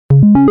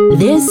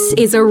This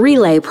is a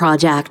Relay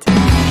project.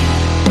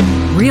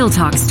 Real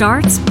Talk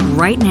starts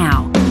right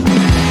now.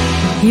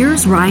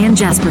 Here's Ryan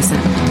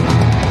Jesperson.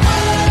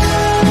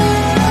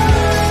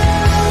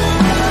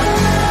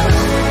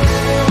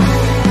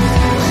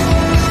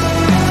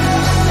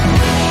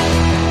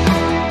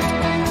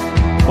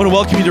 I want to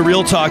welcome you to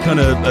Real Talk on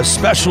a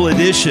special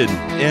edition.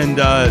 And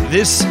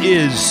this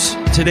is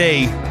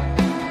today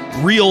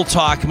Real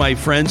Talk, my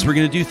friends. We're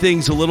going to do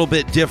things a little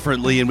bit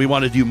differently, and we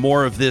want to do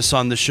more of this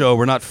on the show.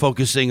 We're not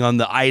focusing on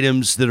the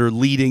items that are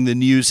leading the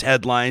news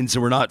headlines,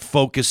 and we're not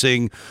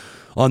focusing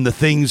on the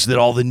things that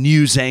all the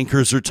news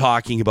anchors are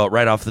talking about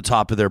right off the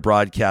top of their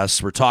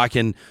broadcasts. We're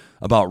talking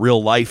about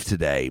real life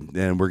today,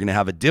 and we're going to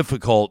have a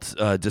difficult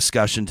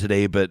discussion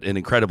today, but an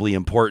incredibly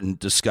important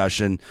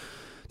discussion.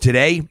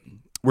 Today,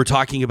 we're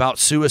talking about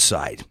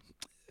suicide.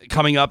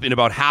 Coming up in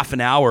about half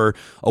an hour,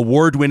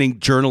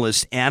 award-winning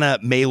journalist Anna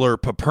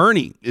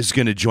Mailer-Paperny is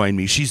going to join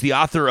me. She's the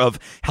author of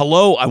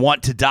Hello, I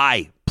Want to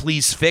Die,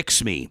 Please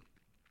Fix Me.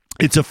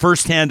 It's a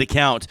first-hand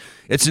account.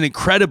 It's an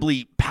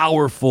incredibly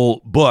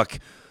powerful book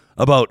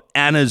about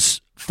Anna's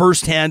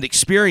first-hand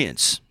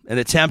experience, an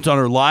attempt on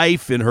her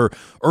life in her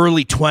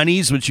early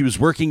 20s when she was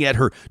working at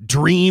her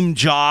dream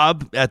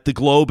job at the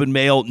Globe and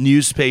Mail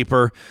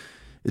newspaper.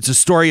 It's a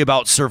story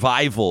about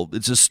survival.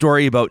 It's a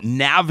story about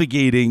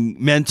navigating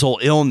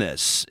mental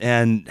illness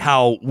and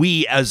how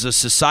we as a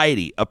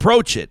society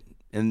approach it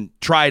and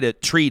try to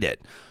treat it.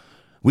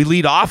 We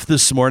lead off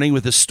this morning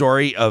with a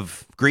story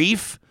of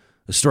grief,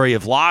 a story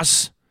of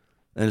loss,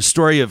 and a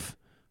story of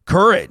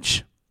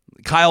courage.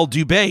 Kyle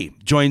Dubé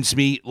joins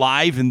me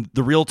live in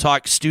the Real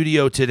Talk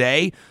studio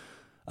today,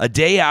 a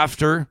day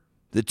after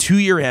the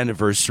 2-year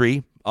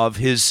anniversary of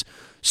his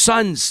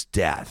son's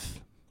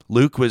death.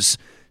 Luke was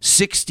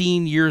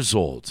 16 years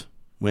old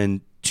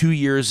when 2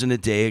 years and a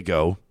day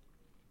ago,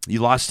 you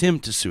lost him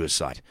to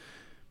suicide.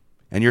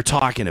 And you're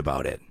talking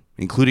about it,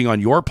 including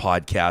on your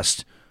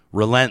podcast,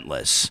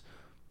 Relentless.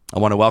 I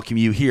want to welcome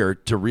you here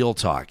to Real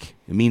Talk.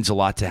 It means a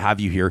lot to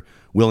have you here,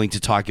 willing to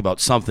talk about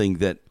something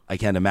that I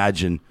can't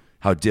imagine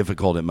how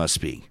difficult it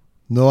must be.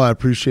 No, I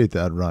appreciate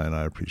that, Ryan.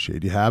 I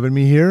appreciate you having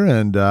me here.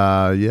 And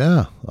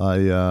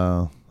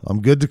I'm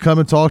good to come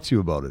and talk to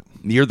you about it.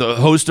 You're the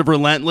host of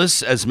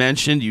Relentless. As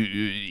mentioned,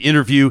 you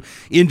interview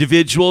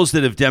individuals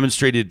that have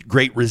demonstrated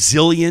great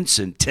resilience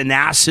and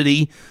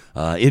tenacity,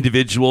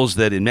 individuals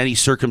that in many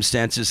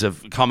circumstances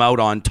have come out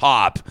on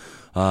top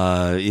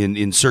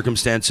in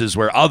circumstances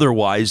where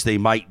otherwise they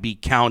might be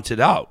counted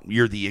out.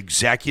 You're the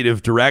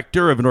executive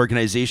director of an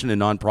organization, a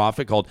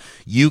nonprofit called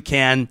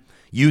UCAN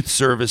Youth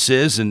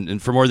Services, and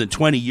for more than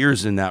 20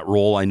 years in that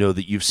role, I know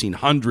that you've seen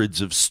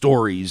hundreds of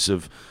stories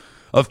of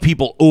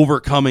people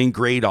overcoming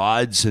great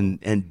odds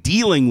and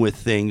dealing with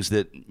things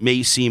that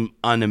may seem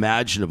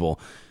unimaginable.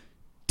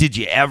 Did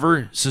you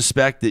ever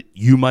suspect that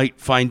you might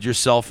find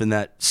yourself in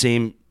that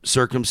same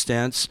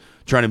circumstance,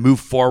 trying to move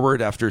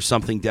forward after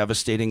something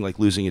devastating like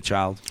losing a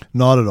child?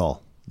 Not at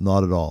all.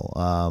 Not at all.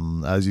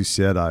 As you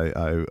said,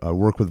 I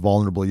work with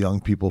vulnerable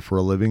young people for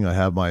a living. I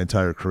have my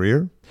entire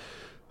career.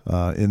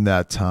 In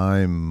that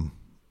time,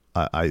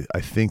 I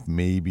think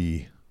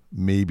maybe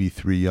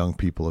 3 young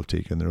people have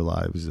taken their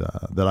lives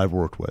that I've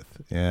worked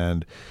with.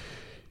 And,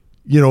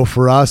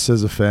 for us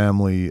as a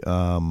family,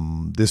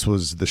 this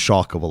was the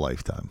shock of a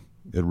lifetime.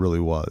 It really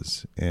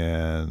was.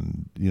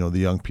 And, the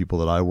young people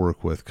that I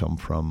work with come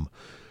from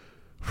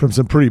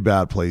some pretty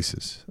bad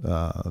places.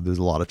 There's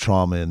a lot of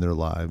trauma in their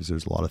lives.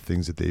 There's a lot of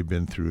things that they've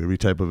been through, every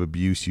type of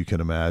abuse you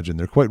can imagine.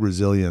 They're quite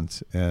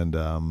resilient. And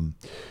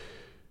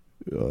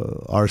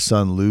our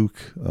son,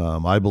 Luke,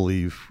 I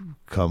believe,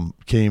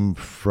 came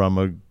from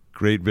a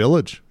great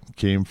village,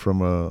 came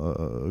from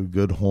a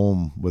good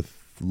home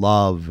with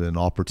love and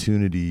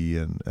opportunity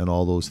and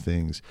all those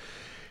things.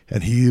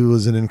 And he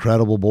was an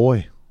incredible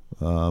boy.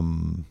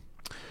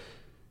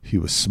 He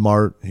was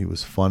smart. He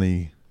was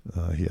funny.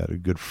 He had a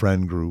good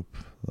friend group.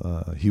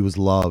 He was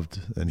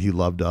loved and he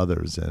loved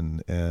others.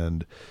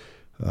 And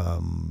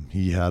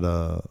he had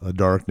a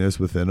darkness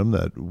within him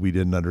that we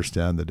didn't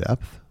understand the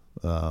depth.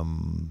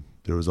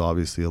 There was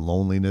obviously a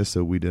loneliness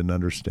that we didn't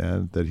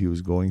understand that he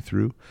was going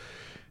through.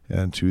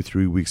 And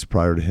 2-3 weeks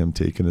prior to him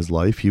taking his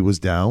life, he was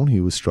down.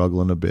 He was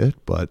struggling a bit.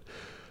 But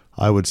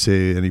I would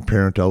say any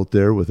parent out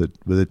there with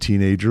a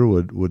teenager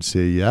would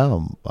say, yeah,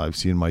 I've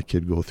seen my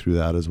kid go through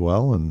that as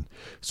well. And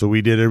so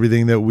we did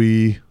everything that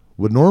we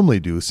would normally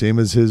do, same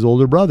as his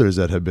older brothers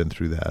that had been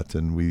through that.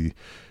 And we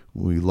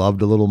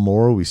loved a little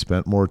more. We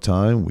spent more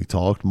time. We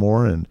talked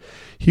more. And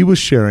he was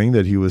sharing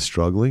that he was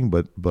struggling,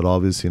 but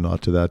obviously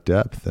not to that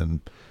depth.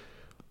 And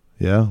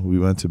yeah, we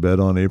went to bed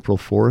on April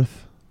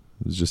 4th.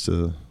 It was just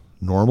a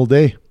normal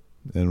day.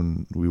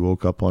 And we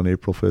woke up on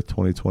April 5th,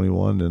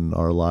 2021, and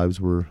our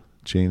lives were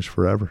changed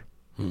forever.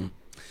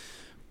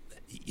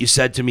 You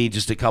said to me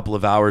just a couple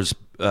of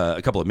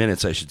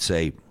minutes, I should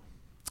say,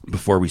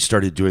 before we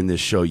started doing this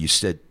show, you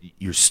said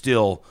you're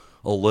still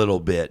a little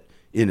bit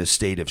in a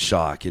state of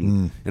shock.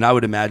 And I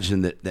would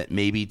imagine that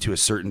maybe to a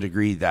certain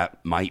degree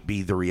that might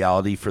be the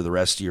reality for the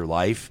rest of your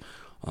life.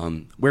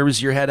 Where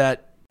was your head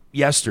at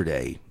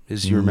yesterday?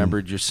 as you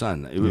remembered your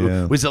son?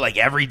 Yeah. Was it like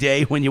every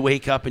day when you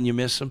wake up and you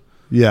miss him?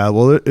 Yeah,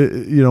 well,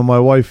 my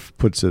wife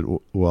puts it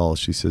well.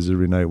 She says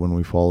every night when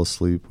we fall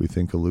asleep, we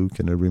think of Luke,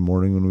 and every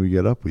morning when we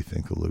get up, we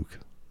think of Luke.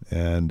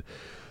 And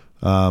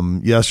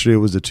yesterday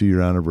was the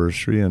 2-year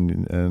anniversary,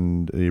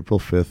 and April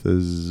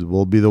 5th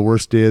will be the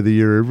worst day of the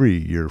year every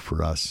year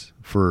for us,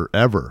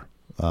 forever.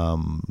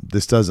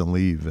 This doesn't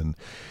leave, and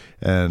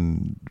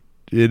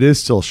it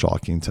is still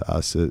shocking to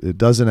us. It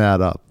doesn't add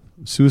up.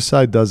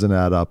 Suicide doesn't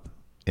add up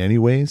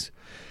anyways,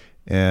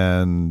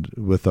 and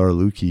with our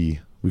Lukey,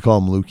 we call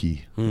him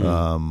Lukey.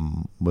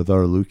 With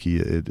our Lukey,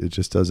 it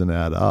just doesn't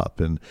add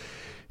up, and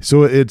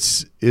so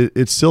it's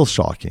still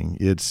shocking.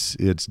 It's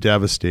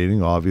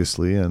devastating,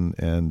 obviously,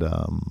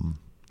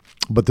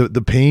 but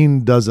the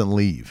pain doesn't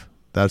leave.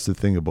 That's the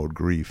thing about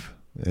grief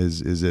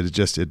is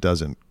that it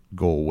doesn't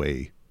go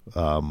away.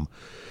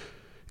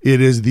 It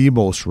is the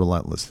most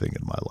relentless thing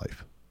in my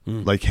life,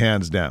 like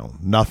hands down.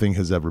 Nothing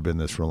has ever been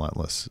this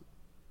relentless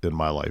in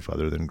my life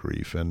other than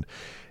grief, and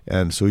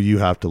so you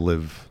have to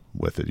live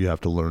with it. You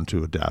have to learn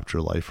to adapt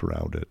your life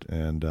around it.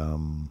 And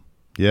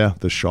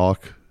the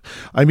shock.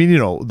 I mean,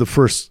 the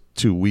first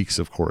 2 weeks,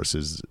 of course,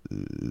 is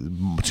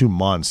 2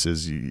 months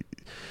is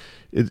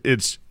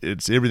it's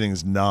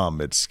everything's numb.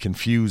 It's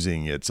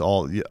confusing. It's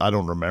all, I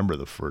don't remember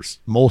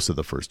most of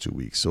the first 2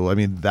 weeks. So, I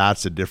mean,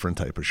 that's a different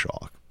type of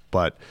shock,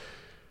 but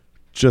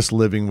just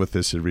living with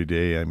this every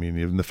day. I mean,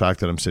 even the fact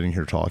that I'm sitting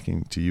here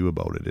talking to you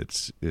about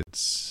it,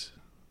 it's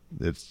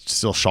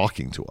still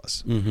shocking to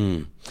us.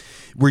 Mm-hmm.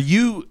 Were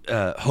you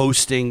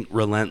hosting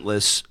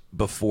Relentless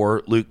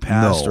before Luke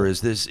passed, No. or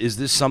is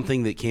this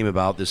something that came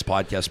about, this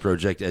podcast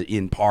project,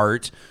 in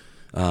part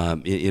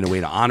in a way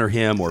to honor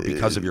him, or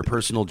because of your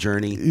personal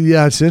journey?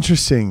 Yeah, it's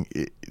interesting.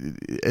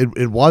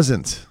 It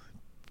wasn't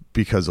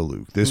because of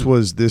Luke. This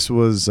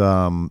was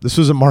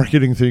a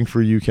marketing thing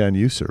for UCAN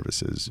Youth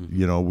Services.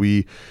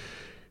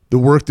 The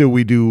work that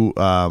we do,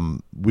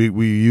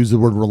 we use the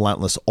word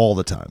relentless all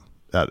the time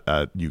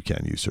at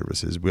UCAN Youth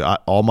Services.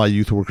 All my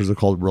youth workers are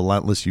called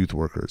relentless youth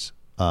workers.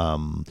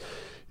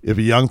 If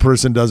a young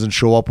person doesn't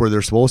show up where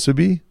they're supposed to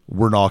be,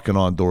 we're knocking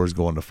on doors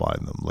going to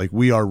find them. Like,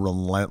 we are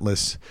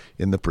relentless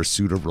in the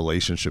pursuit of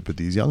relationship with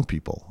these young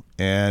people.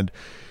 And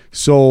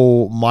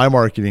so my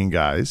marketing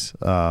guys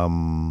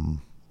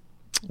over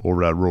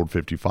at Road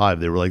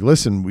 55, they were like,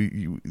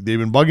 listen, they've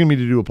been bugging me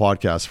to do a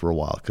podcast for a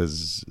while,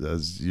 because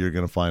as you're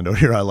going to find out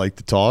here, I like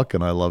to talk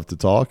and I love to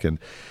talk. And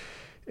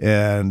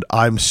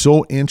I'm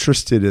so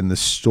interested in the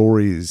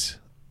stories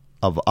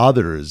of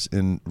others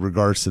in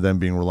regards to them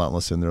being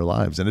relentless in their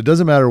lives. And it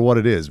doesn't matter what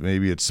it is.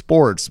 Maybe it's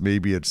sports,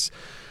 maybe it's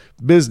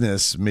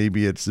business,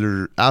 maybe it's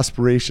their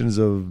aspirations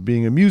of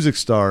being a music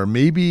star,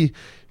 maybe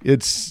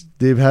it's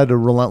they've had a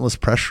relentless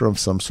pressure of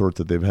some sort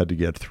that they've had to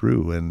get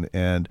through.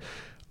 And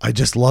I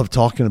just love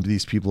talking to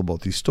these people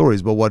about these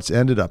stories. But what's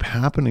ended up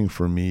happening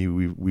for me,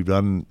 we've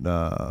done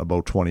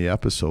about 20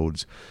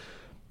 episodes,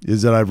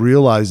 is that I've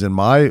realized in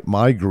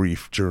my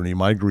grief journey,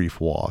 my grief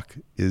walk,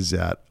 is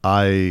that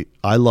I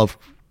love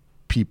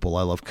people.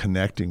 I love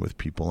connecting with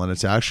people, and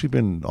it's actually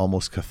been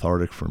almost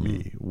cathartic for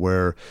me,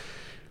 where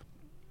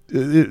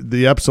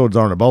the episodes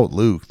aren't about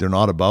Luke. They're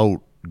not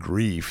about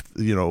grief,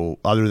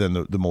 other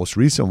than the most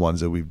recent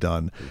ones that we've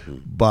done.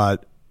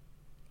 But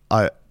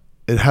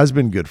it has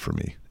been good for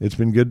me. It's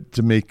been good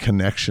to make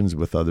connections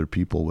with other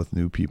people, with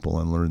new people,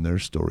 and learn their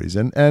stories.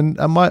 And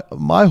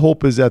my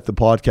hope is that the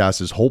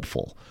podcast is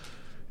hopeful.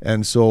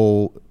 And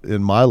so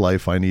in my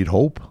life, I need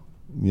hope.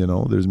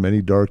 There's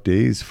many dark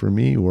days for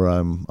me where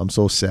I'm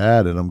so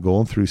sad and I'm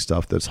going through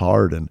stuff that's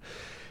hard. And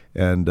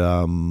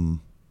the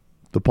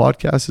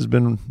podcast has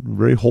been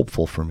very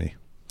hopeful for me.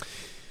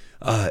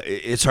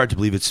 It's hard to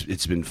believe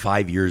it's been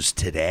 5 years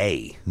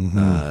today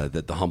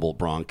that the Humboldt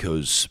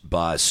Broncos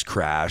bus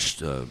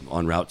crashed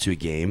en route to a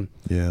game.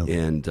 Yeah.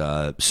 And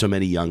so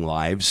many young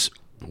lives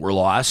were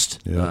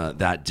lost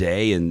that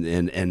day, and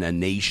a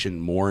nation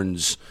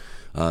mourns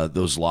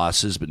those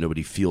losses, but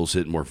nobody feels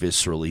it more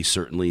viscerally,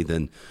 certainly,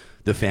 than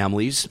the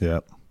families,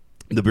 the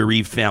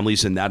bereaved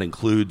families, and that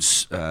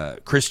includes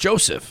Chris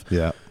Joseph,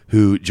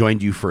 who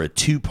joined you for a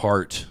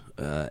 2-part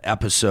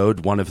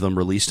episode. One of them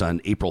released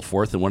on April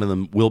 4th, and one of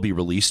them will be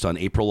released on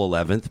April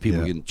 11th.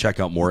 People can check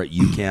out more at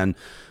ucan.ca.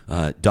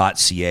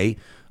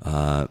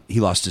 He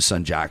lost his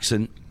son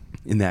Jackson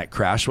in that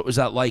crash. What was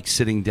that like,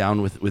 sitting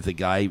down with a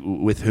guy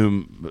with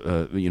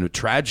whom,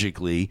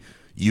 tragically,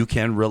 you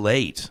can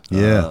relate?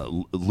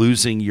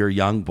 Losing your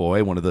young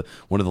boy, one of the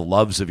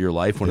loves of your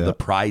life, one of the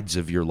prides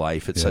of your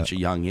life at such a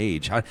young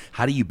age.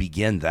 How do you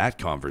begin that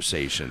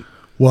conversation?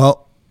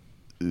 Well,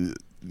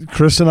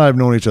 Chris and I have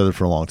known each other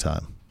for a long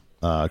time.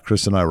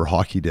 Chris and I were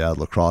hockey dad,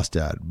 lacrosse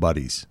dad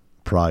buddies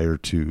prior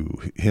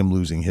to him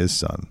losing his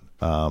son.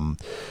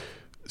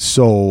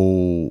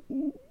 So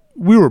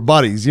we were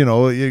buddies.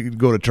 You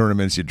go to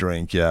tournaments, you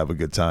drink, you have a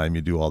good time,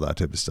 you do all that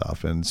type of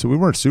stuff. And so we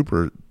weren't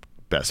super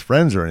best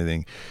friends or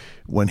anything.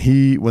 When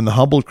the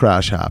Humboldt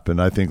crash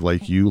happened, I think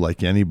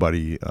like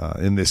anybody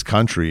in this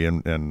country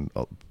and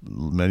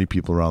many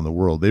people around the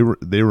world,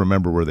 they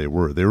remember where they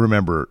were. They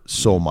remember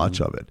so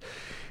much of it.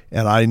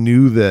 And I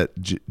knew that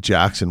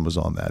Jackson was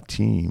on that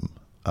team.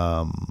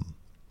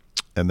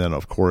 And then,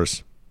 of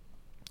course,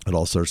 it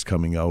all starts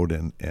coming out.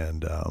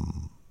 And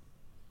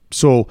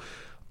so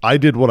I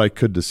did what I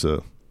could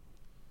to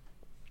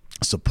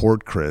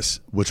support Chris,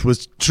 which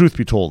was, truth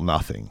be told,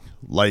 nothing.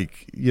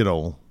 Like, you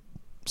know,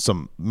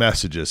 some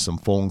messages, some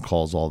phone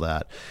calls, all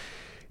that.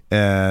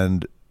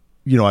 And,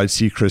 you know, I'd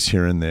see Chris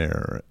here and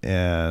there.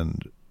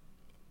 And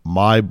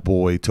my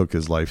boy took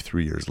his life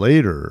 3 years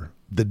later,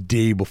 the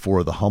day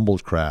before the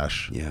Humboldt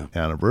crash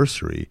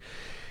anniversary.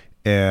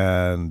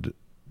 And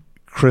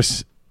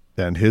Chris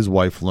and his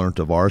wife learned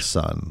of our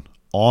son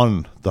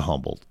on the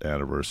Humboldt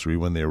anniversary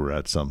when they were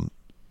at some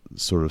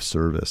sort of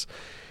service.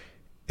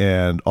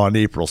 And on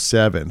April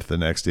 7th, the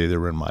next day, they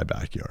were in my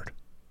backyard.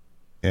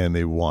 And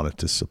they wanted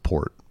to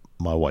support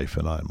my wife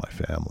and I and my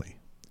family.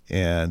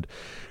 And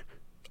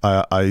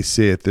I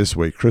say it this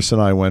way. Chris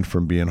and I went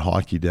from being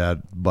hockey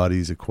dad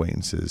buddies,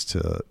 acquaintances,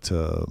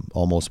 to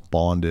almost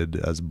bonded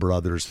as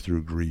brothers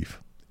through grief.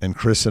 And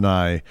Chris and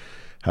I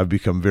have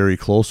become very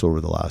close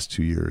over the last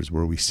 2 years,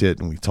 where we sit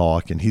and we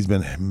talk, and he's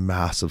been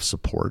massive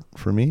support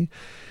for me.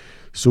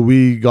 So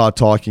we got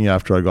talking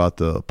after I got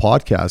the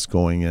podcast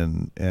going,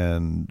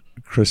 and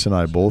Chris and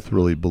I both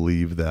really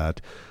believe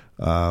that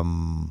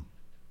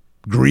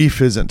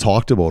grief isn't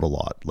talked about a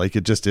lot. Like,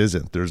 it just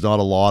isn't. There's not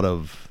a lot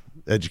of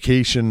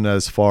education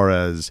as far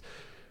as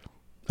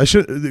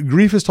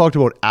grief is talked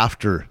about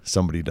after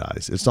somebody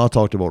dies. It's not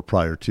talked about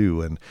prior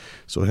to. And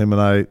so him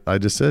and I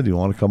just said, do you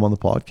want to come on the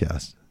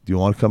podcast? Do you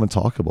want to come and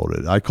talk about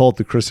it? I call it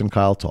the Chris and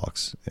Kyle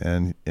Talks.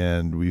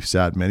 And we've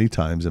sat many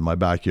times in my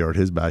backyard,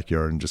 his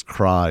backyard, and just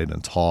cried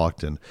and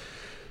talked and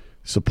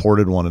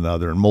supported one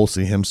another, and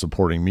mostly him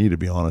supporting me, to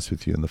be honest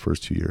with you, in the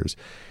first 2 years.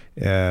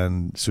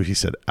 And so he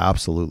said,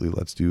 absolutely,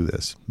 let's do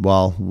this.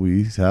 Well,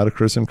 we had a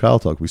Chris and Kyle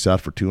Talk. We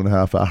sat for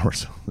 2.5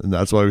 hours, and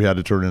that's why we had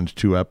to turn it into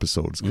 2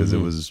 episodes, because it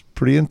was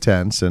pretty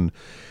intense and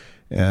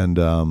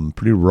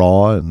pretty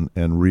raw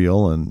and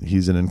real. And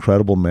he's an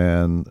incredible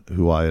man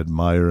who I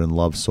admire and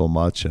love so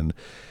much. And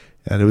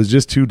it was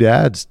just two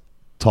dads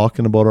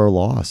talking about our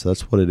loss.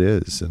 That's what it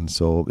is. And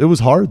so it was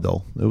hard,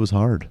 though. It was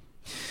hard.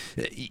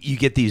 You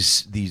get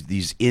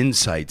these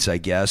insights, I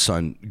guess,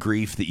 on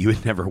grief that you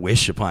would never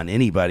wish upon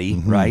anybody,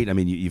 right? I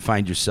mean, you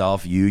find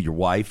yourself, your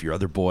wife, your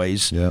other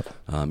boys, you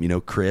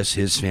know, Chris,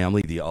 his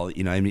family,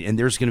 and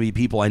there's going to be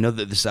people. I know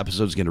that this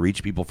episode is going to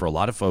reach people. For a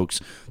lot of folks,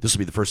 this will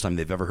be the first time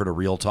they've ever heard of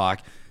Real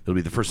Talk. It'll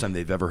be the first time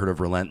they've ever heard of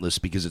Relentless,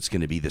 because it's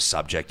going to be the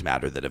subject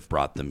matter that have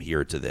brought them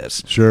here to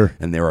this. Sure.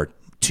 And there are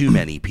too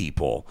many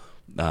people,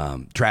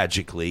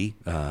 tragically,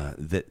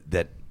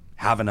 that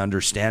have an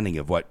understanding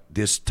of what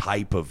this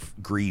type of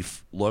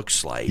grief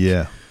looks like.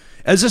 Yeah.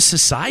 As a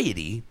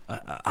society,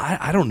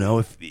 I don't know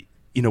if,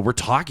 you know, we're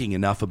talking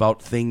enough about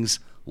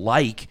things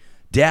like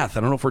death.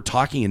 I don't know if we're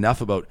talking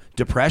enough about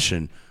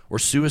depression or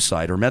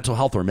suicide or mental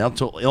health or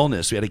mental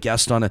illness. We had a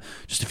guest on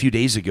just a few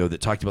days ago that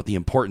talked about the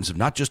importance of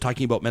not just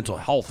talking about mental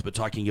health, but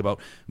talking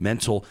about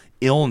mental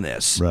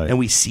illness. Right. And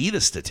we see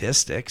the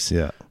statistics,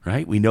 Yeah.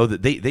 right? We know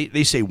that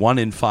they say 1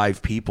 in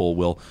 5 people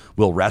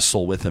will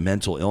wrestle with a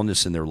mental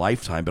illness in their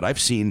lifetime. But I've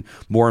seen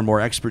more and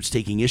more experts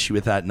taking issue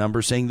with that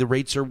number, saying the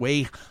rates are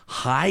way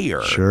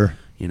higher. Sure.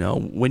 You know,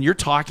 when you're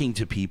talking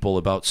to people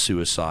about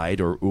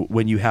suicide, or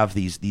when you have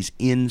these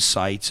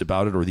insights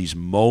about it, or these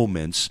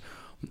moments,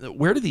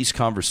 where do these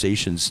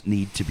conversations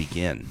need to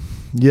begin?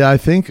 Yeah, I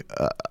think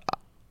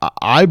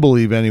I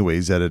believe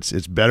anyways that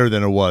it's better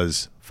than it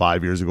was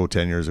 5 years ago,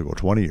 10 years ago,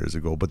 20 years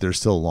ago, but there's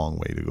still a long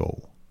way to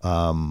go.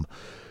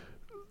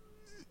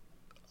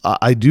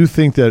 I do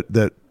think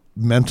that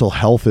mental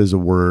health is a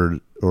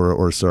word,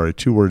 or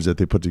 2 words that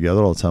they put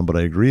together all the time, but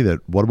I agree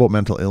that what about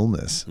mental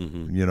illness?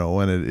 You know,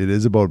 and it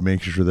is about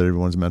making sure that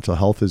everyone's mental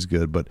health is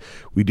good, but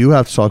we do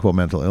have to talk about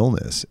mental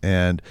illness.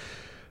 And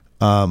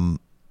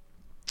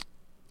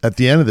at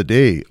the end of the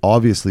day,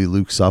 obviously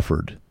Luke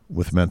suffered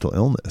with mental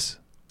illness,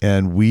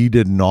 and we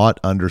did not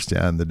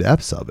understand the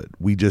depths of it.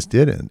 We just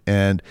didn't.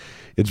 And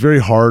it's very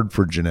hard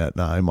for Jeanette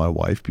and I, my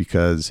wife,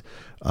 because,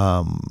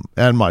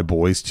 and my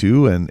boys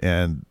too,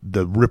 and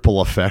the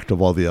ripple effect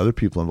of all the other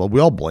people involved, we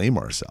all blame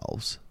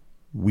ourselves.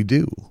 We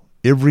do.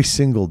 Every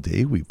single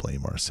day we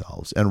blame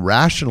ourselves. And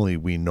rationally,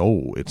 we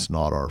know it's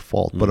not our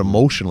fault. But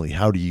emotionally,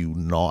 how do you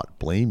not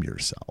blame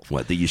yourself?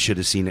 What, that you should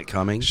have seen it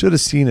coming? Should have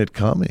seen it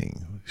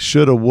coming.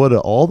 Shoulda, woulda,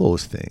 all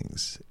those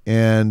things.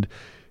 And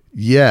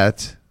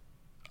yet,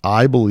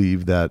 I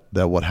believe that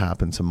what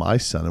happened to my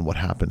son, and what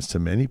happens to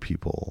many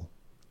people,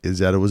 is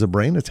that it was a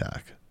brain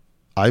attack.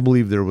 I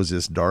believe there was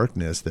this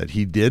darkness that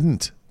he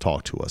didn't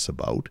talk to us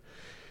about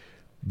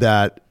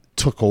that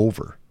took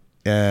over.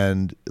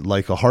 And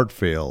like a heart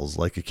fails,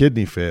 like a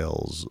kidney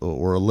fails,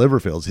 or a liver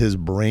fails, his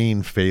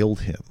brain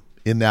failed him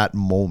in that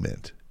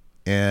moment.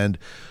 And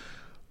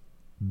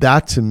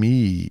that, to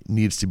me,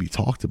 needs to be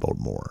talked about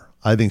more.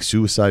 I think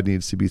suicide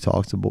needs to be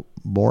talked about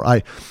more.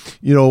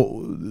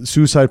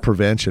 Suicide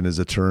prevention is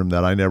a term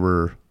that I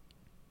never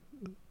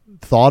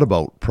thought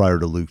about prior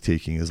to Luke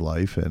taking his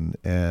life.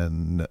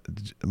 And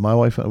my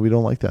wife and I, we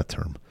don't like that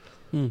term,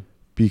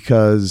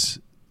 because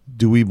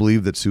Do we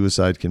believe that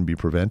suicide can be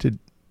prevented?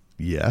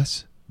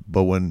 Yes.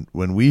 But when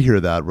we hear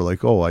that, we're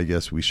like, oh, I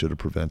guess we should have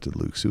prevented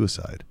Luke's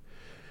suicide.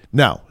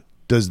 Now,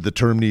 does the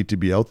term need to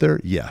be out there?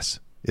 Yes,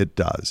 it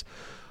does.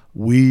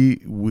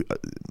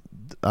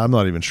 I'm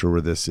not even sure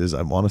where this is.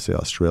 I want to say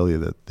Australia,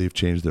 that they've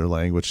changed their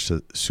language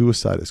to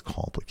suicide is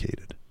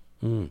complicated.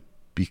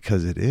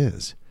 Because it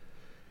is.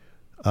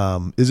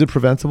 Is it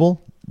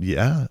preventable?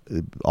 Yeah,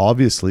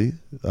 obviously.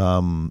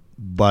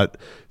 But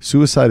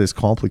suicide is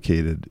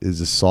complicated is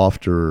a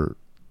softer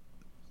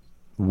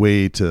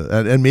way to,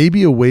 and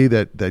maybe a way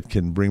that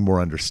can bring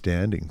more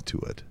understanding to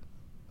it,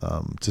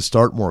 to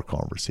start more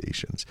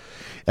conversations.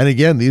 And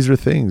again, these are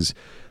things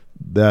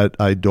that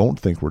I don't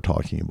think we're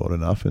talking about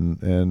enough,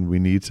 and we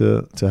need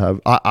to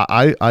have.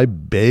 I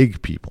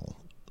beg people,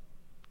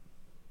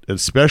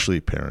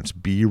 especially parents,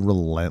 be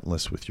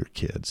relentless with your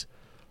kids.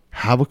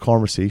 Have a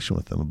conversation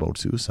with them about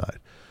suicide.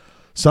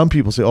 Some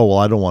people say, oh, well,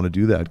 I don't want to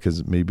do that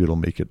because maybe it'll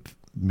make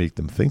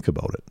them think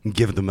about it.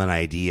 Give them an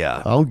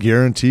idea. I'll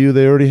guarantee you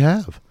they already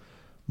have.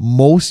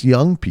 Most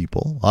young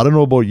people, I don't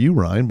know about you,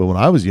 Ryan, but when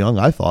I was young,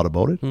 I thought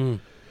about it.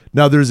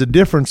 Now, there's a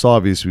difference,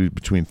 obviously,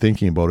 between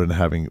thinking about it and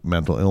having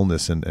mental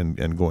illness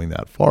and going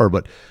that far.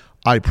 But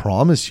I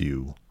promise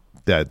you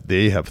that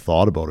they have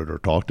thought about it or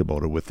talked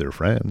about it with their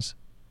friends.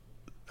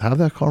 Have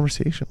that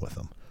conversation with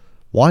them.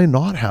 Why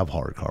not have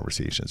hard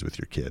conversations with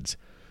your kids?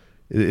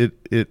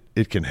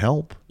 It can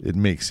help. It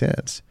makes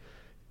sense.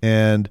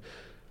 And,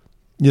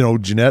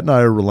 Jeanette and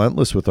I are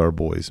relentless with our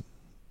boys.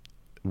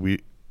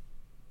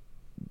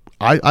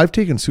 I've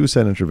taken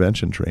suicide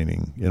intervention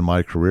training in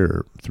my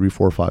career 3,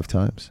 4, 5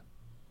 times.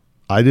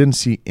 I didn't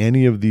see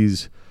any of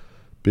these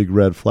big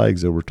red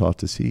flags that we're taught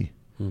to see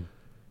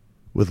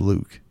with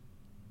Luke.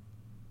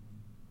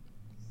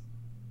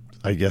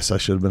 I guess I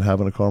should have been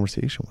having a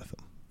conversation with him.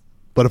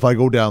 But if I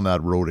go down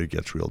that road, it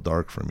gets real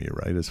dark for me,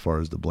 right, as far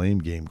as the blame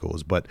game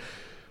goes. But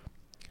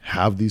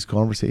have these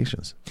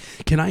conversations.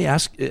 Can I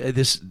ask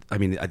this? I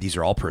mean, these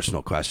are all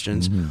personal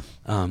questions,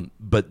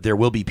 but there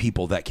will be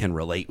people that can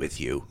relate with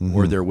you,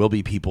 or there will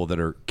be people that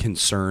are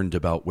concerned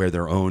about where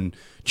their own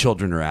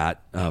children are at.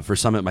 For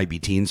some, it might be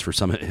teens. For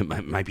some,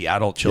 it might be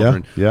adult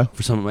children. Yeah.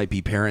 For some, it might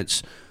be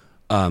parents.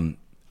 When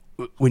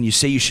you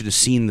say you should have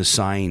seen the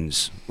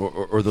signs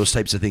or those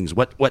types of things,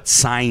 what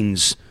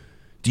signs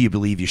do you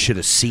believe you should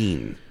have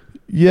seen?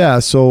 Yeah,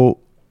 so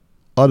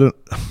I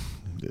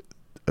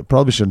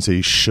probably shouldn't say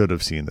you should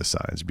have seen the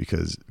signs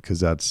because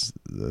that's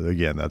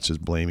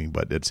just blaming.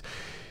 But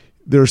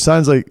there are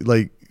signs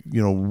like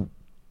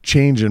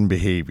change in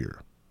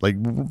behavior,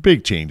 like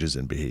big changes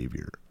in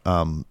behavior,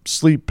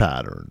 sleep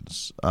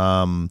patterns,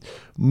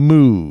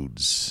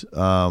 moods.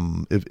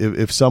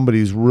 If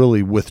somebody's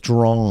really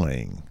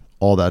withdrawing,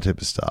 all that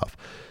type of stuff.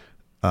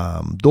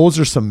 Those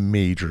are some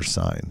major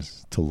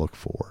signs to look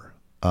for.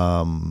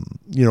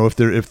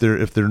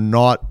 If they're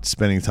not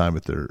spending time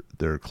with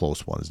their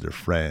close ones, their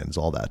friends,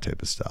 all that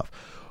type of stuff,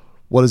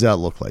 what does that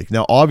look like?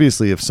 Now,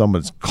 obviously, if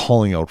someone's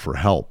calling out for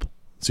help,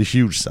 it's a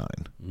huge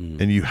sign,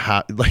 and you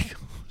have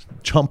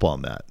jump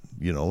on that.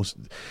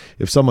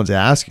 If someone's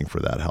asking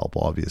for that help,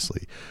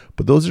 obviously,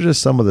 but those are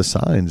just some of the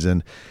signs,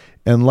 and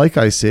like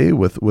I say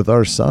with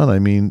our son, I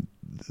mean,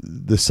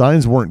 the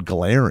signs weren't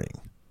glaring,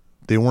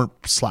 they weren't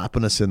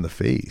slapping us in the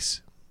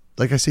face.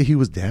 Like I say, he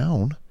was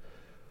down,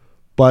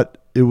 but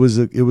it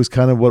was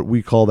kind of what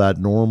we call that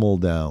normal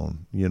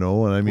down, and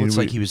I mean, it's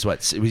like he was what?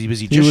 Was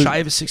he just shy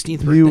of his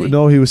 16th birthday?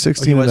 No, he was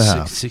 16 and a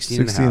half.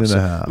 16 and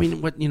a half. I mean,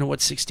 what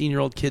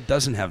 16-year-old kid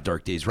doesn't have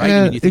dark days, right?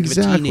 I mean, you think of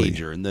a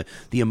teenager and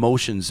the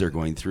emotions they're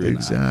going through.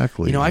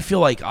 Exactly. I feel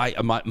like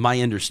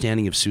my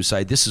understanding of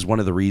suicide, this is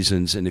one of the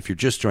reasons, and if you're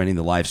just joining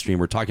the live stream,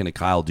 we're talking to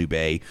Kyle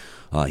Dubé.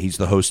 He's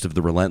the host of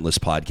the Relentless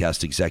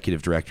podcast,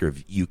 executive director of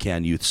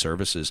UCAN Youth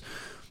Services.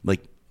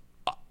 Like,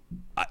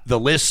 the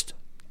list,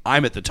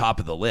 I'm at the top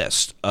of the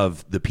list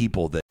of the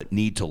people that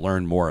need to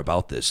learn more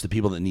about this, the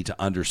people that need to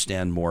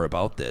understand more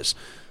about this.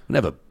 And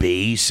have a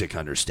basic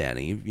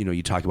understanding.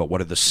 You talk about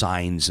what are the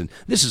signs, and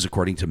this is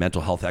according to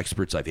mental health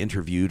experts I've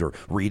interviewed or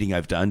reading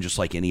I've done, just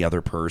like any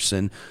other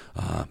person.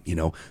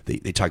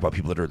 They talk about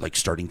people that are like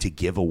starting to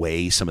give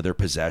away some of their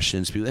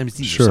possessions. I mean,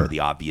 these are some of the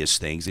obvious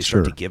things. They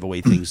start to give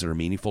away things that are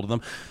meaningful to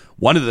them.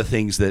 One of the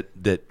things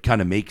that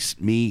kind of makes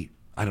me,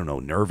 I don't know,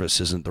 nervous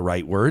isn't the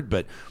right word,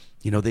 but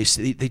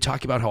they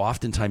talk about how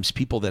oftentimes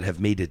people that have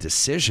made a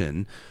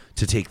decision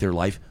to take their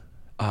life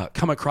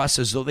come across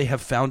as though they have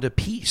found a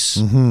peace.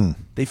 Mm-hmm.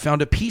 They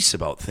found a peace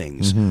about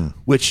things,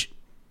 which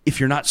if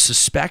you're not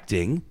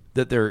suspecting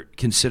that they're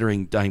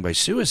considering dying by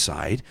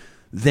suicide,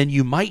 then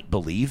you might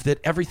believe that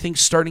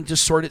everything's starting to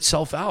sort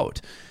itself out.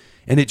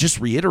 And it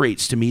just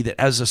reiterates to me that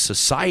as a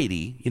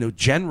society,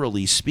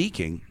 generally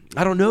speaking,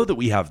 I don't know that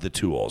we have the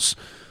tools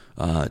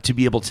to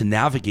be able to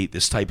navigate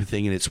this type of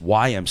thing. And it's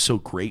why I'm so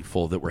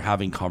grateful that we're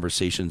having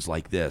conversations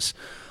like this.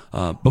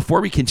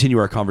 Before we continue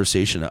our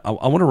conversation, I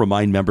want to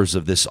remind members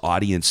of this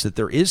audience that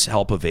there is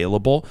help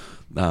available.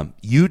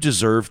 You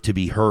deserve to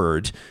be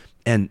heard.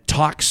 And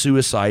Talk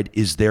Suicide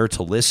is there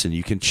to listen.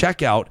 You can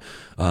check out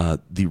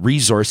the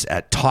resource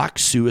at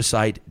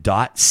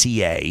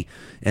talksuicide.ca,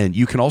 and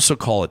you can also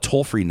call a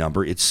toll-free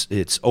number.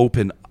 It's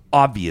open,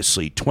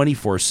 obviously,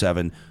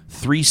 24/7,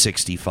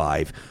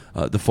 365.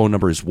 The phone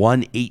number is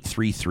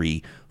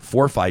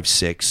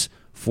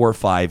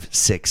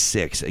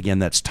 1-833-456-4566. Again,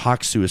 that's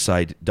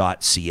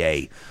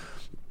talksuicide.ca.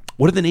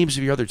 What are the names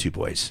of your other two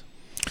boys?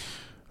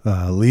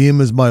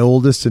 Liam is my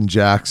oldest, and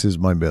Jax is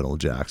my middle.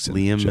 Jackson.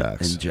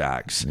 Jax. And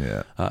Jax.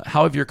 Yeah.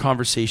 How have your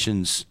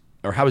conversations,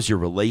 or how has your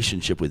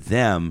relationship with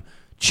them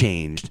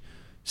changed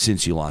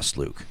since you lost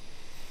Luke?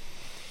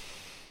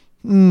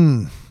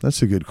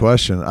 That's a good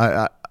question.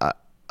 I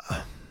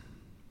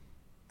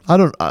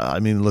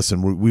mean,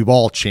 listen, we've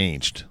all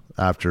changed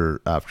after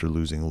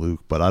losing Luke,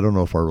 but I don't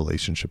know if our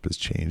relationship has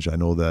changed. I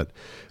know that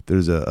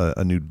there's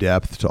a new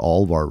depth to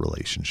all of our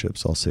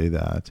relationships. I'll say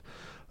that.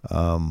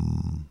 I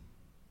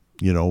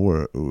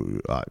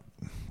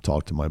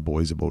talk to my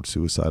boys about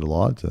suicide a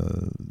lot.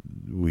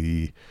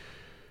 We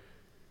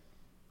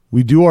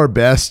do our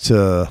best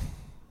to.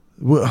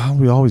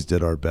 We always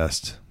did our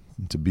best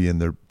to be in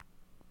their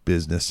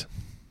business,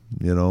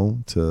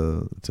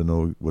 to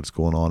know what's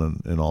going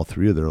on in all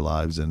three of their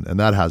lives, and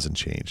that hasn't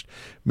changed.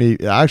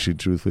 Actually,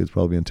 truthfully, it's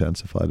probably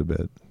intensified a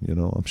bit.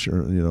 I'm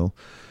sure.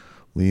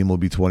 Liam will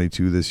be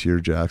 22 this year.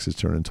 Jax is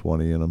turning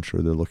 20, and I'm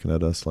sure they're looking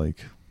at us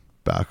like,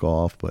 back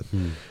off. But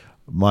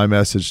my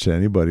message to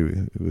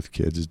anybody with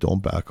kids is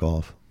don't back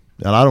off.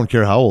 And I don't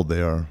care how old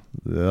they are.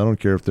 I don't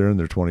care if they're in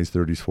their 20s,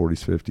 30s,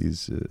 40s,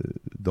 50s.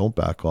 Don't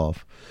back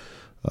off.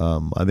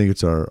 I think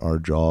it's our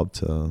job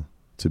to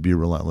be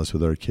relentless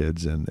with our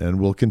kids,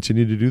 and we'll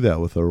continue to do that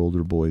with our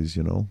older boys.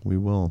 We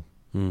will.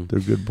 They're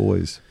good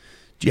boys.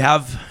 Do you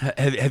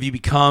have you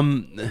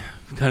become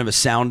kind of a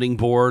sounding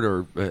board,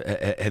 or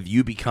have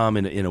you become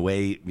in a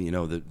way,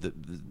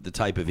 the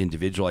type of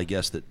individual, I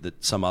guess,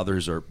 that some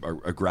others are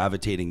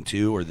gravitating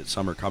to, or that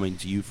some are coming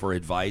to you for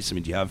advice? I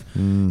mean, do you have,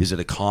 is it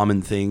a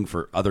common thing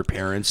for other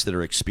parents that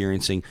are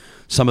experiencing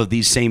some of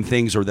these same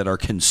things, or that are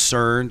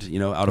concerned,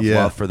 out of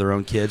love for their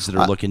own kids, that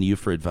are looking to you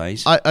for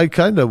advice? I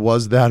kind of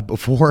was that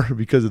before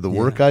because of the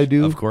work I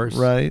do. Of course.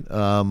 Right.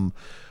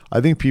 I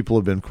think people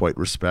have been quite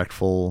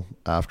respectful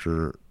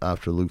after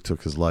Luke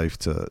took his life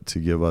to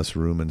give us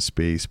room and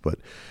space, but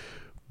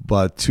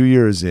 2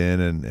 years in,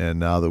 and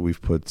now that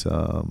we've put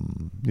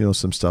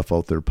some stuff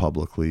out there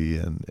publicly,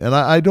 and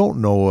I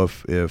don't know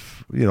if I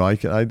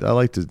like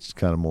to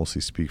kind of mostly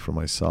speak for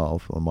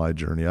myself on my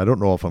journey. I don't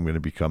know if I'm going to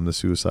become the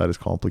suicide is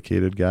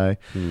complicated guy,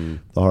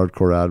 the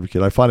hardcore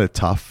advocate. I find it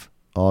tough,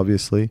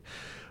 obviously,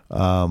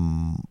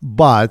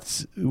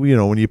 but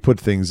when you put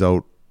things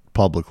out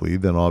publicly,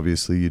 then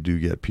obviously you do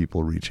get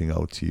people reaching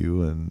out to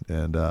you,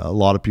 and a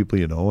lot of people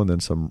and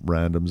then some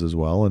randoms as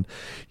well, and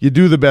you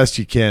do the best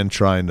you can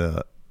trying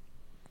to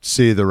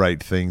say the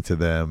right thing to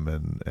them,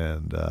 and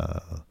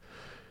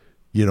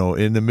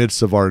in the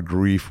midst of our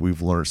grief,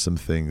 we've learned some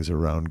things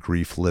around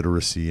grief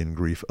literacy and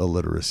grief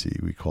illiteracy,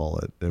 we call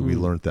it, and we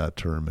learned that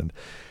term,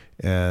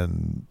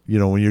 and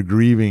when you're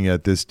grieving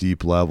at this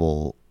deep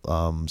level,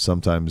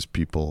 sometimes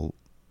people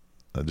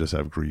just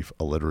have grief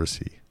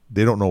illiteracy.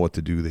 They don't know what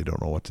to do. They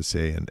don't know what to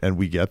say. And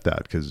we get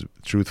that because,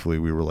 truthfully,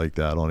 we were like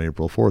that on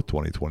April 4th,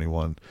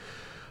 2021.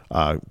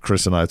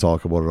 Chris and I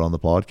talk about it on the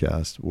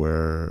podcast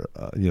where,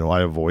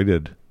 I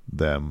avoided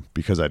them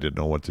because I didn't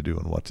know what to do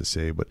and what to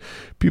say. But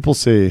people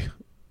say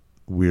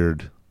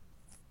weird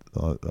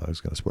I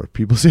was going to swear.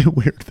 People say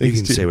weird things.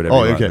 You can say whatever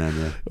you want, man,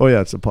 yeah. Oh,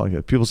 yeah, it's a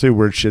podcast. People say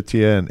weird shit to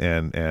you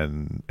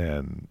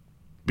and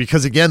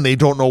because, again, they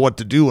don't know what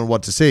to do and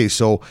what to say.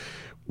 So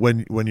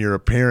when you're a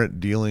parent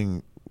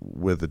dealing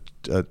with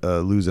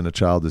losing a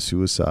child to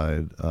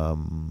suicide,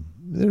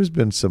 there's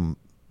been some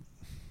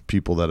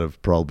people that have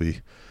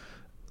probably,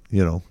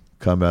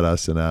 come at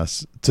us and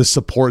asked to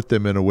support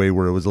them in a way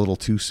where it was a little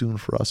too soon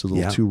for us, a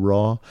little too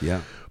raw.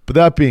 Yeah. But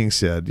that being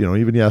said,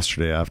 even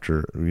yesterday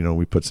after,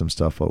 we put some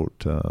stuff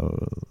out,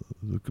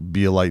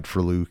 be a light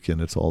for Luke,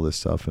 and it's all this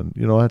stuff. And,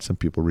 I had some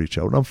people reach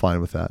out, and I'm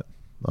fine with that.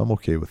 I'm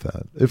okay with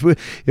that.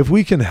 If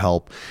we can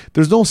help,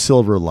 there's no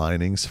silver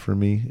linings for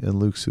me in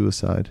Luke's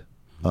suicide.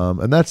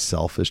 And that's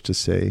selfish to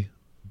say,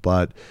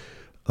 but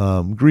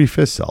grief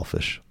is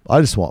selfish.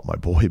 I just want my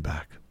boy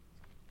back.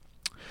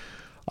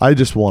 I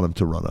just want him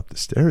to run up the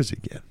stairs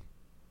again.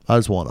 I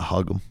just want to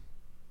hug him.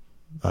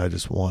 I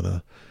just want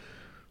to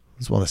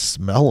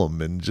smell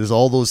him, and just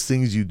all those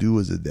things you do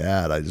as a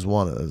dad. I just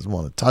want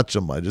to touch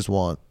him. I just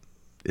want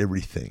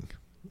everything,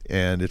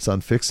 and it's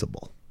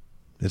unfixable.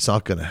 It's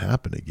not going to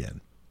happen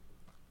again.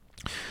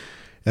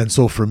 And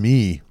so for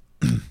me,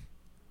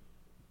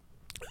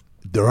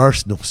 there are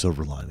no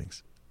silver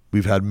linings.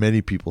 We've had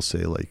many people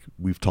say,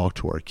 we've talked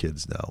to our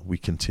kids now. We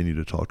continue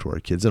to talk to our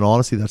kids. And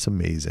honestly, that's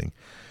amazing.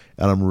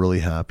 And I'm really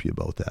happy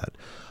about that.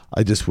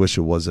 I just wish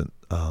it wasn't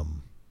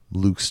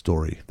Luke's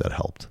story that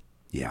helped.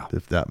 Yeah.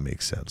 If that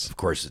makes sense. Of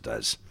course it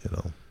does.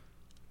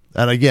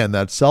 And again,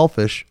 that's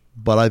selfish,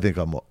 but I think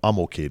I'm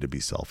okay to be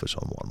selfish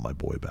on wanting my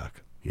boy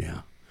back.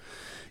 Yeah.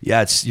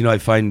 Yeah, it's I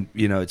find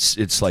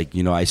it's like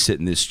I sit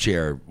in this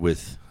chair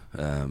with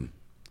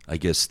I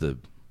guess the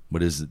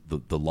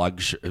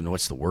luxury,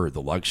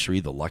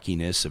 the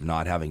luckiness of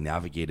not having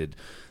navigated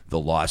the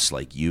loss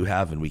like you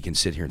have, and we can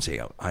sit here and say,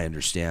 oh, I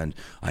understand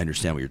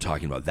what you're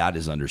talking about. That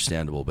is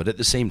understandable, but at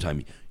the same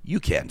time, you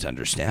can't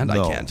understand.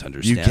 No, I can't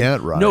understand. You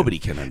can't, Ryan. Nobody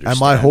can understand. And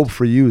my hope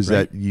for you is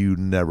right? that you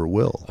never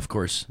will. Of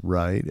course.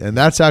 Right? And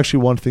that's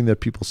actually one thing that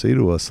people say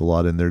to us a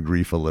lot in their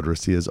grief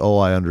illiteracy is, oh,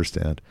 I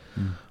understand.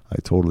 I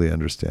totally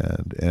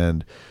understand.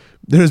 And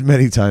there's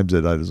many times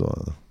that I just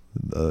want to,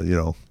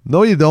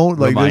 no, you don't.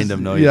 Like, remind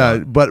them, no, you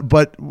don't.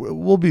 But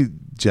we'll be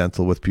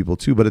gentle with people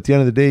too. But at the end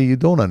of the day, you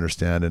don't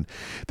understand. And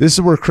this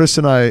is where Chris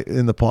and I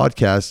in the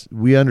podcast,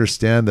 we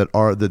understand that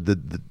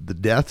the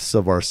deaths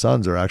of our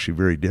sons are actually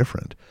very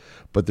different.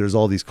 But there's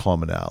all these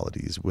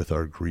commonalities with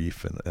our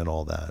grief and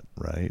all that,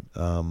 right?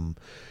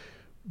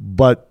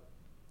 But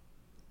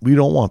we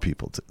don't want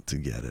people to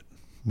get it.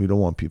 We don't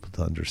want people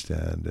to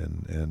understand,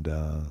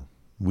 and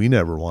we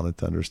never wanted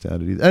to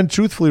understand it either. And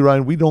truthfully,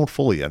 Ryan, we don't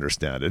fully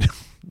understand it.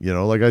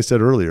 Like I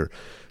said earlier,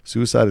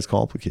 suicide is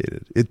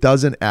complicated. It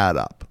doesn't add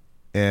up.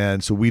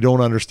 And so we don't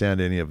understand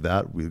any of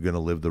that. We're going to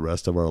live the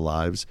rest of our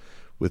lives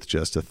with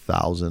just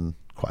 1,000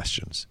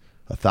 questions,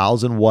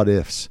 1,000 what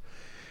ifs,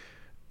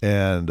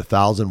 and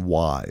 1,000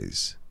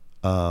 whys.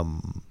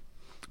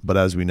 But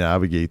as we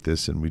navigate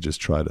this and we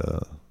just try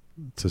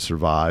to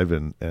survive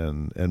and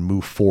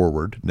move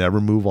forward,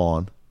 never move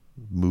on,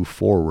 move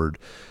forward,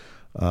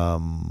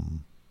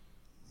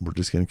 we're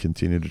just going to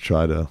continue to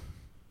try to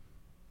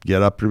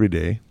get up every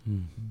day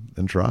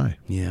and try.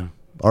 Yeah.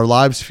 Our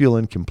lives feel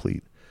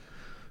incomplete.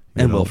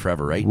 And will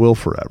forever, right? Will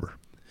forever.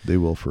 They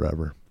will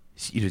forever.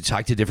 You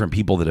talk to different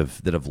people that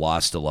have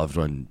lost a loved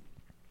one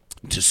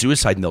to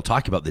suicide, and they'll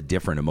talk about the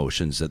different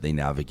emotions that they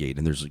navigate.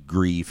 And there's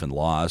grief and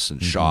loss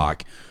and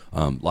shock.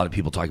 A lot of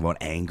people talk about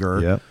anger.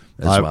 Yeah,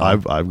 as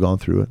well. I've gone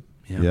through it.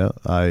 Yeah.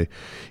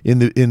 In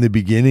the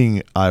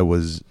beginning, I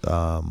was.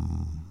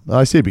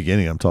 I say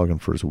beginning. I'm talking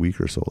first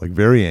week or so. Like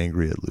very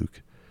angry at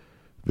Luke,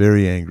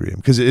 very angry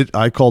because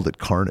I called it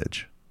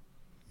carnage.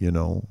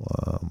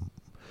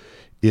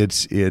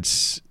 It's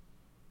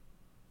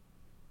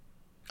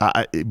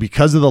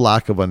because of the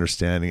lack of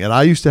understanding, and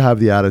I used to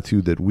have the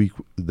attitude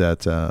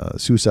that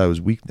suicide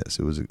was weakness.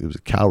 It was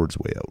a coward's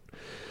way out.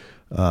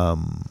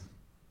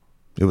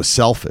 It was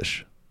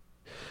selfish.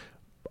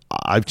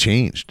 I've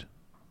changed,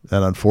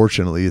 and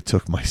unfortunately, it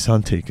took my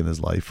son taking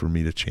his life for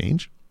me to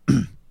change.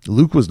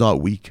 Luke was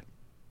not weak.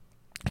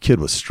 The kid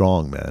was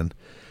strong, man.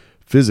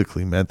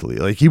 Physically, mentally,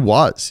 like he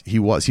was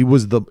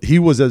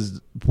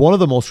as one of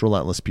the most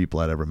relentless people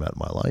I'd ever met in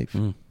my life.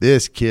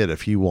 This kid,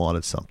 if he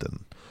wanted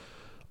something,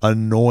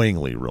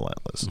 annoyingly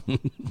relentless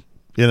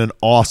in an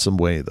awesome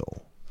way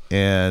though,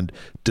 and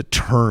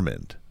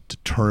determined.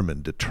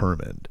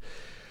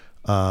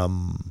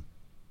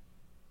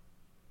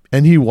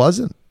 And he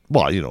wasn't,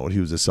 he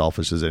was as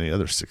selfish as any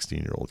other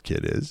 16-year-old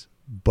kid is,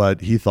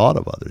 but he thought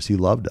of others. He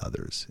loved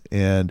others.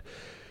 And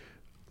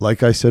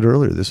like I said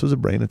earlier, this was a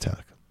brain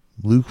attack.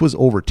 Luke was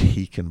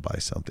overtaken by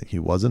something. He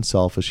wasn't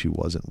selfish. He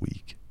wasn't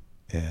weak.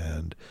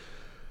 And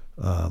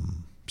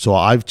so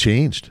I've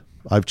changed.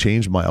 I've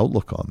changed my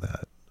outlook on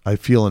that. I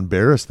feel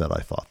embarrassed that I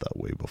thought that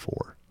way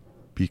before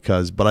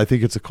but I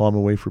think it's a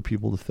common way for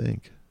people to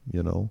think,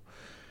 and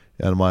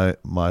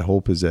my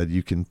hope is that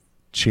you can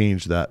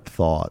change that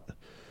thought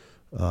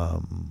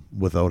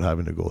without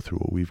having to go through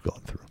what we've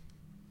gone through.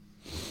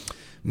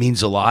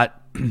 Means a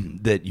lot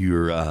that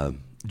you're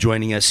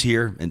joining us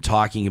here and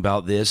talking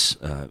about this.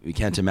 We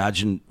can't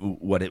imagine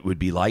what it would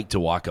be like to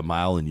walk a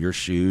mile in your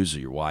shoes or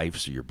your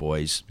wife's or your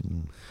boys.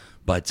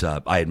 But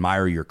I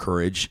admire your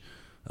courage,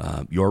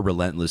 your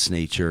relentless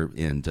nature,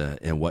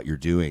 and what you're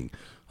doing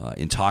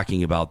in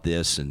talking about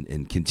this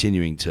and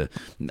continuing to.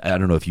 I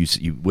don't know if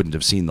you wouldn't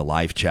have seen the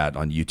live chat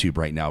on YouTube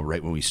right now.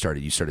 Right when we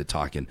started, you started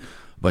talking.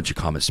 A bunch of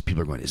comments.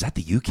 People are going, "Is that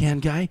the UCAN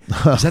guy?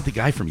 Is that the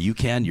guy from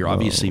UCAN?" You're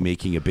obviously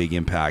making a big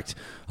impact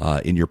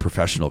in your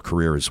professional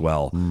career as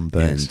well,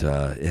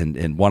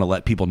 and want to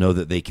let people know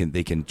that they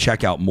can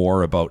check out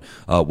more about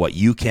what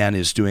UCAN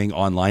is doing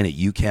online at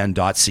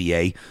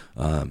ucan.ca.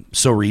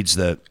 So reads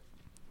the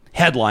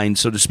headline,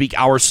 so to speak.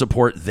 Our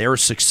support, their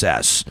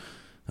success.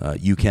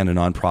 UCAN, a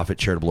nonprofit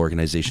charitable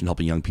organization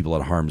helping young people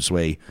out of harm's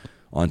way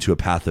onto a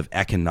path of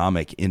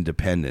economic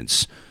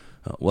independence.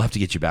 We'll have to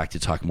get you back to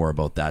talk more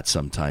about that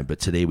sometime. But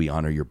today we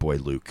honor your boy,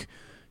 Luke.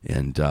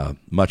 And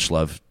much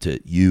love to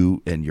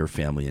you and your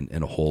family,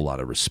 and a whole lot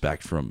of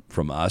respect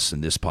from us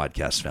and this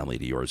podcast family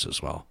to yours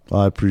as well.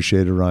 I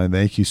appreciate it, Ryan.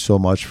 Thank you so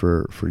much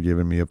for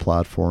giving me a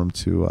platform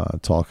to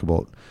talk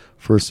about,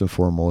 first and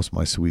foremost,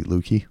 my sweet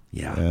Lukey.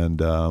 Yeah.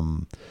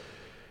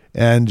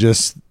 And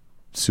just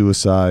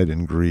suicide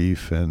and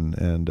grief.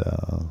 And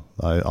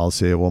I'll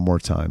say it one more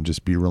time.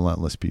 Just be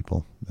relentless,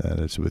 people.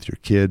 And it's with your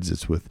kids.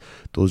 It's with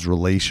those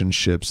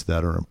relationships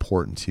that are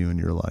important to you in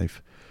your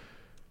life.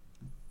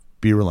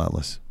 Be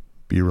relentless.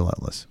 Be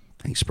relentless.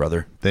 Thanks,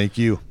 brother. Thank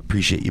you.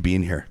 Appreciate you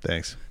being here.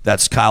 Thanks.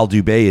 That's Kyle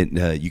Dubé,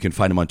 and you can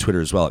find him on Twitter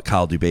as well at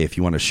Kyle Dubé if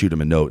you want to shoot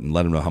him a note and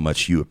let him know how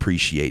much you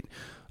appreciate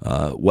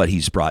what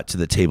he's brought to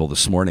the table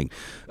this morning.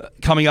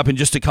 Coming up in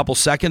just a couple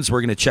seconds,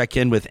 we're going to check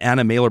in with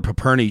Anna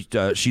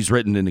Mailer-Paperny. She's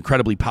written an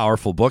incredibly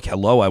powerful book,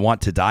 Hello, I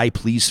Want to Die,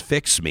 Please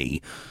Fix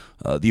Me.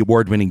 The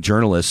award-winning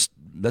journalist.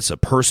 That's a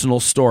personal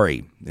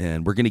story,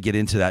 and we're going to get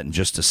into that in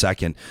just a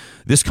second.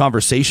 This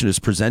conversation is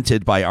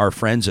presented by our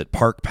friends at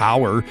Park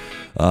Power.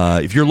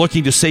 If you're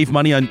looking to save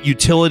money on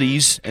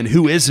utilities, and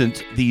who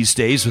isn't these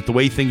days with the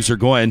way things are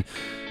going,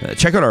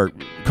 check out our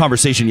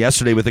conversation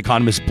yesterday with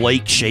economist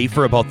Blake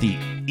Schaefer about the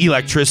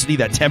electricity,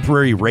 that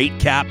temporary rate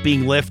cap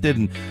being lifted,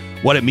 and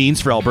what it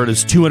means for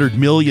Alberta's $200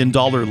 million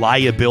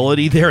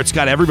liability there. It's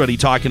got everybody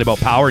talking about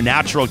power,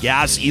 natural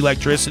gas,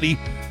 electricity,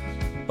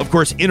 of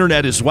course,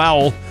 internet as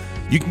well.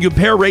 You can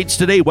compare rates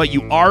today, what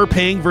you are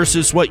paying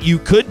versus what you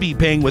could be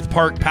paying with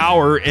Park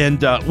Power.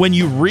 And when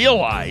you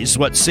realize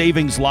what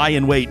savings lie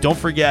in wait, don't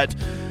forget,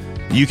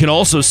 you can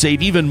also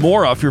save even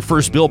more off your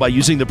first bill by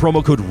using the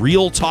promo code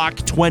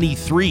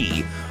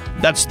REALTALK23.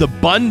 That's the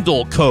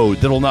bundle code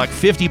that'll knock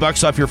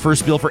 $50 off your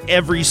first bill for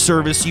every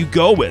service you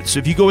go with. So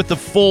if you go with the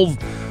full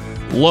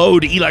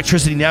load,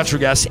 electricity, natural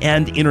gas,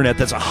 and internet,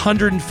 that's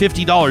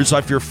 $150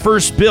 off your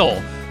first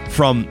bill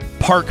from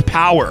Park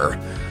Power.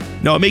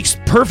 Now, it makes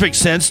perfect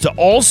sense to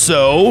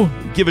also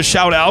give a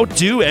shout out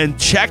to and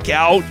check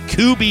out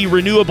Kuby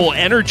Renewable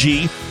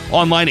Energy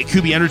online at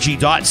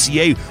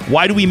kubyenergy.ca.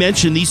 Why do we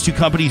mention these two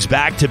companies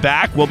back to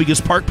back? Well,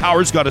 because Park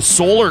Power's got a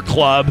solar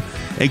club,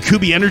 and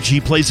Kuby Energy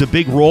plays a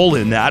big role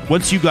in that.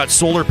 Once you've got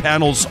solar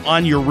panels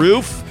on your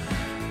roof,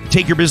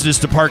 take your business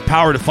to Park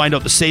Power to find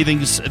out the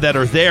savings that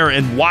are there.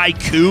 And why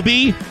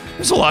Kuby?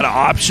 There's a lot of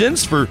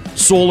options for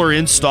solar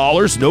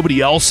installers.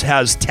 Nobody else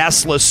has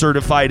Tesla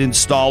certified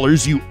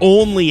installers. You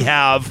only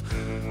have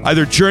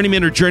either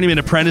journeyman or journeyman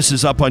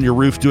apprentices up on your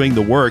roof doing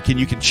the work, and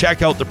you can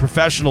check out the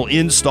professional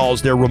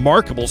installs. They're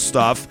remarkable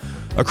stuff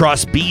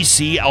across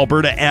BC,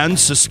 Alberta, and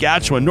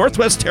Saskatchewan.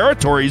 Northwest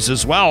Territories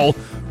as well.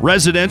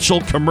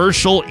 Residential,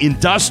 commercial,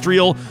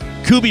 industrial.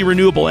 Kuby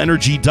Renewable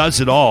Energy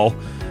does it all.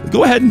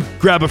 Go ahead and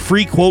grab a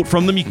free quote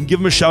from them. You can give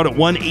them a shout at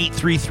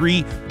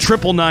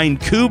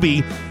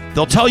 1-833-999-KUBY.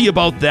 They'll tell you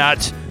about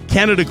that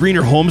Canada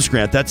Greener Homes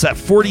Grant. That's that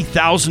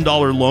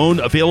 $40,000 loan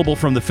available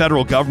from the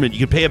federal government. You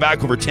can pay it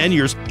back over 10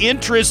 years,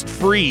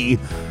 interest-free,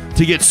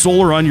 to get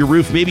solar on your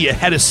roof, maybe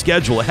ahead of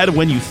schedule, ahead of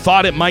when you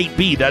thought it might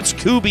be. That's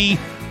Kuby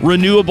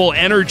Renewable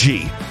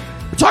Energy.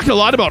 We're talking a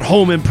lot about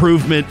home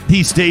improvement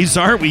these days,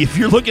 aren't we? If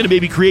you're looking to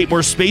maybe create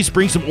more space,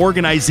 bring some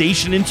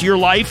organization into your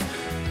life,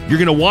 you're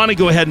going to want to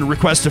go ahead and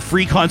request a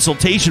free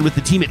consultation with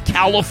the team at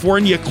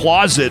California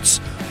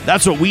Closets.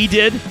 That's what we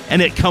did,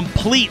 and it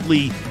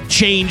completely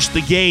changed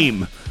the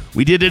game.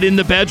 We did it in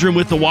the bedroom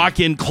with the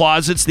walk-in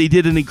closets. They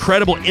did an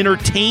incredible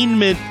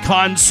entertainment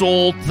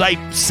console type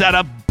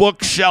setup,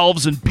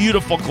 bookshelves, and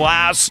beautiful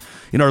glass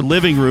in our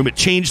living room. It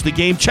changed the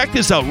game. Check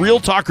this out. Real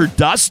Talker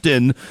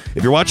Dustin,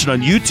 if you're watching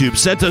on YouTube,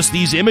 sent us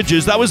these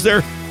images. That was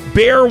their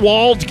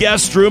bare-walled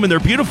guest room in their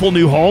beautiful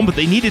new home, but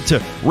they needed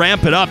to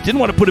ramp it up. Didn't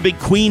want to put a big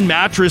queen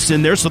mattress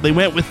in there, so they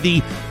went with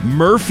the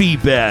Murphy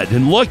bed.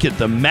 And look at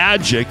the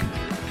magic.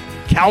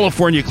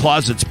 California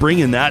Closets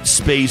bringing that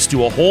space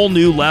to a whole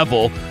new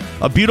level.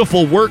 A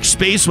beautiful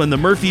workspace when the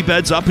Murphy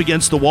bed's up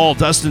against the wall.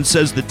 Dustin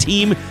says the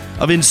team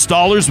of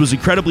installers was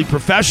incredibly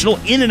professional,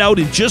 in and out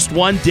in just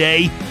one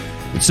day.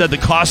 It said the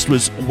cost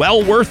was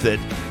well worth it.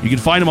 You can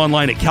find them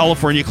online at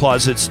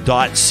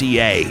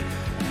californiaclosets.ca.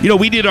 You know,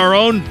 we did our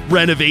own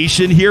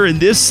renovation here in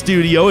this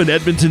studio in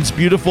Edmonton's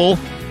beautiful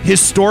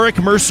historic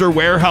Mercer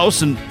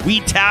warehouse, and we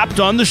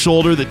tapped on the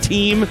shoulder the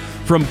team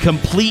from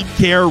Complete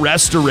Care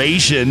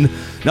Restoration.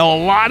 Now,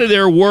 a lot of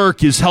their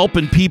work is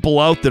helping people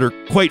out that are,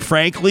 quite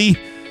frankly,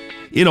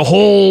 in a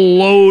whole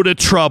load of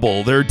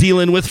trouble. They're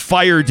dealing with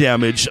fire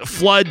damage,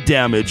 flood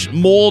damage,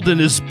 mold and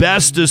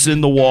asbestos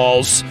in the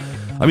walls.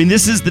 I mean,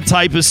 this is the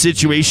type of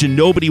situation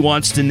nobody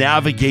wants to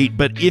navigate,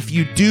 but if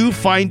you do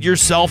find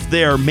yourself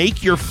there,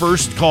 make your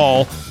first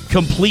call,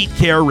 Complete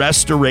Care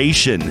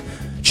Restoration.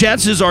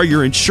 Chances are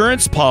your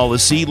insurance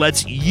policy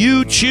lets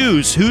you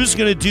choose who's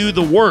going to do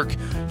the work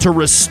to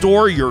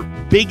restore your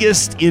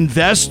biggest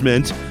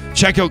investment.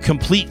 Check out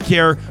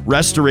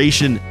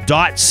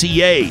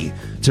CompleteCareRestoration.ca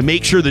to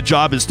make sure the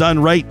job is done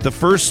right the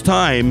first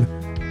time,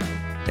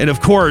 and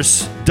of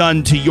course,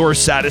 done to your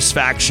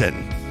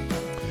satisfaction.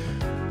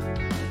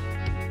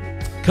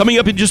 Coming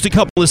up in just a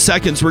couple of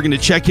seconds, we're going to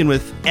check in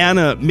with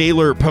Anna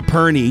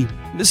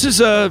Mailer-Paperny. This is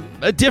a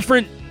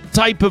different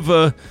type of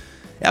a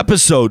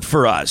episode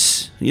for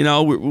us. You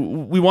know,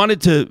 we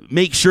wanted to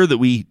make sure that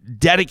we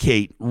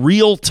dedicate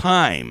real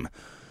time,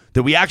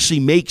 that we actually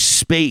make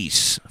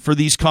space for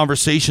these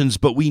conversations,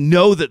 but we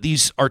know that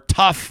these are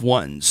tough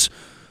ones.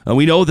 And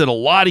we know that a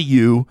lot of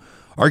you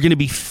are going to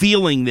be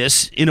feeling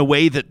this in a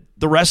way that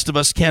the rest of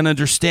us can't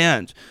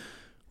understand.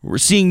 We're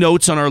seeing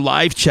notes on our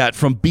live chat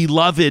from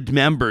beloved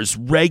members,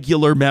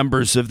 regular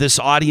members of this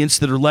audience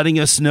that are letting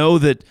us know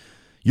that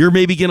you're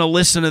maybe going to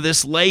listen to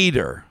this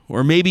later,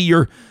 or maybe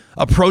you're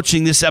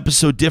approaching this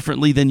episode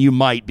differently than you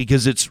might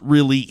because it's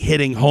really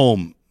hitting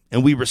home.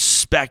 And we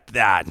respect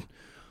that.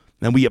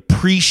 And we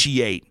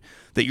appreciate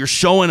that you're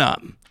showing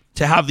up,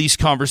 to have these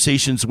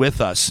conversations with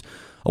us.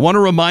 I want to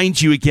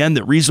remind you again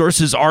that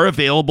resources are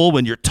available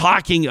when you're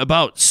talking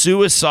about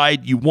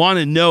suicide. You want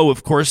to know,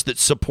 of course, that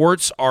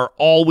supports are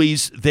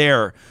always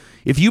there.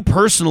 If you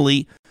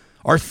personally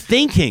are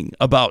thinking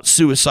about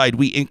suicide,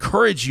 we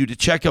encourage you to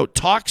check out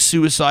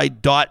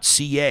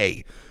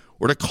talksuicide.ca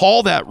or to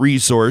call that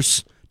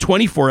resource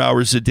 24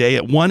 hours a day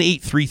at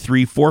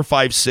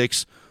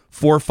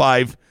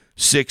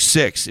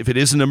 1-833-456-4566. If it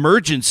is an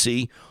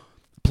emergency,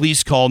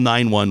 please call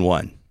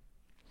 911.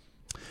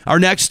 Our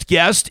next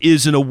guest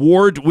is an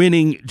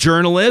award-winning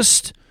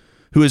journalist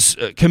who has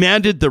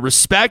commanded the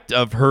respect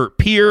of her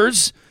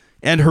peers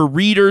and her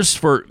readers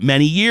for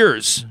many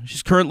years.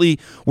 She's currently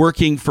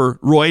working for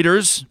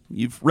Reuters.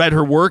 You've read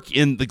her work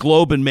in the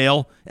Globe and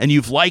Mail, and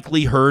you've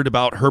likely heard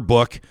about her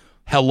book,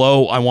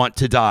 Hello, I Want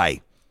to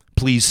Die.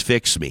 Please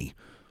Fix Me.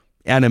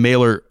 Anna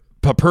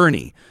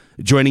Mailer-Paperny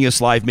joining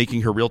us live,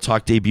 making her Real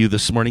Talk debut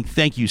this morning.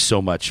 Thank you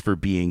so much for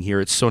being here.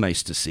 It's so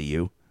nice to see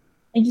you.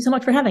 Thank you so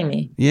much for having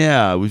me.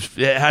 Yeah, we've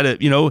had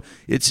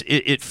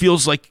it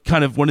feels like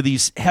kind of one of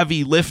these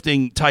heavy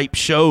lifting type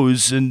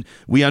shows, and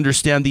we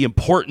understand the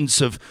importance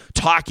of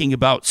talking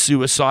about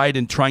suicide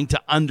and trying to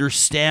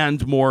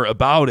understand more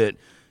about it.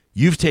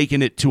 You've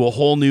taken it to a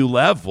whole new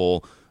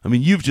level. I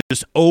mean, you've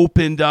just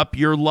opened up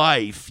your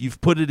life. You've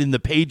put it in the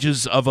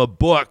pages of a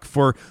book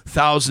for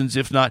thousands,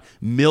 if not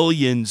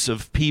millions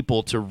of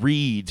people to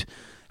read.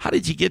 How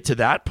did you get to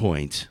that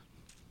point?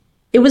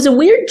 It was a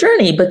weird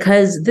journey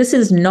because this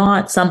is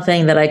not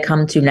something that I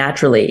come to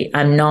naturally.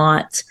 I'm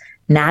not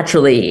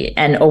naturally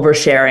an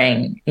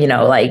oversharing,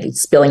 like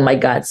spilling my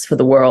guts for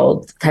the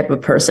world type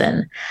of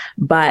person.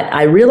 But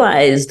I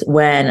realized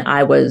when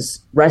I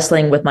was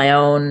wrestling with my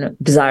own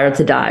desire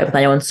to die, with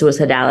my own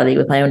suicidality,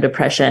 with my own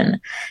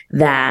depression,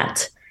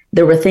 that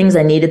there were things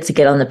I needed to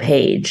get on the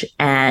page,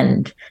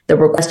 and there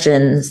were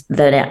questions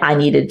that I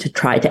needed to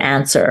try to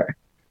answer.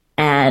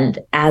 And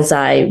as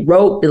I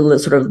wrote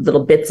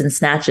little bits and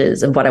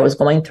snatches of what I was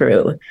going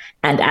through,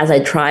 and as I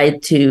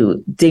tried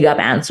to dig up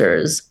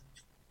answers,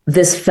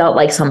 this felt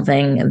like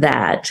something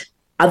that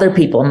other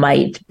people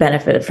might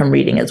benefit from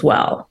reading as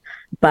well.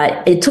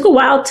 But it took a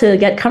while to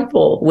get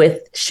comfortable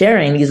with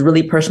sharing these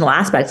really personal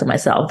aspects of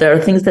myself. There are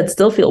things that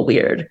still feel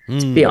weird,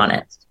 to be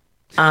honest.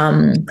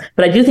 But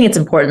I do think it's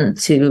important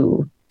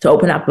to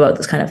open up about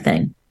this kind of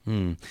thing.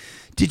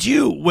 Did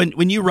you,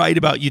 when you write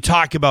about, you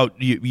talk about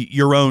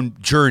your own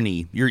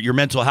journey, your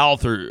mental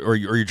health or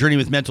your journey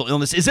with mental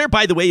illness? Is there,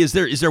 by the way, is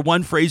there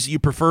one phrase that you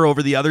prefer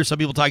over the other? Some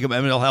people talk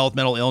about mental health,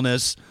 mental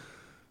illness.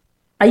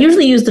 I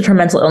usually use the term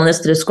mental illness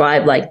to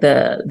describe like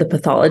the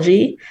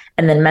pathology,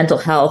 and then mental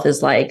health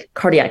is like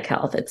cardiac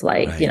health. It's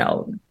like,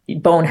 right,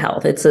 bone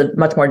health. It's a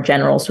much more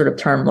general sort of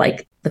term,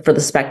 like for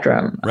the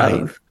spectrum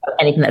of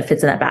anything that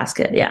fits in that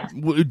basket. Yeah.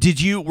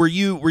 Were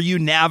you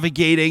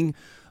navigating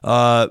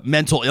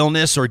mental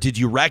illness, or did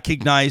you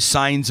recognize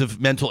signs of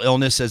mental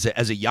illness as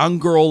a young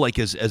girl, like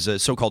as a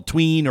so-called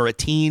tween or a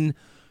teen?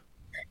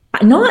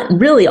 Not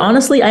really,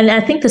 honestly. And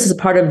I think this is a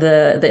part of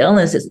the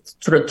illness. It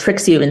sort of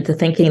tricks you into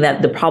thinking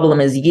that the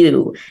problem is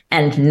you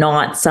and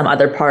not some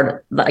other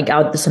part, like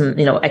out some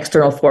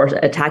external force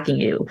attacking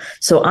you.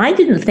 So I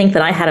didn't think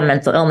that I had a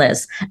mental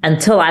illness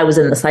until I was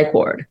in the psych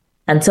ward.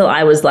 Until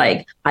I was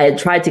like, I had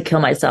tried to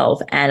kill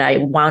myself and I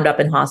wound up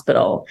in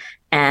hospital,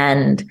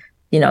 and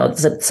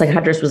the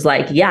psychiatrist was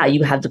like, yeah,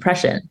 you have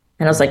depression.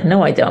 And I was like,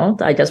 no, I don't.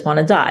 I just want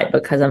to die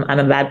because I'm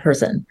a bad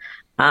person.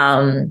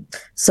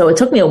 So it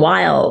took me a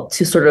while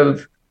to sort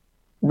of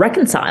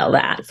reconcile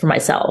that for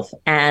myself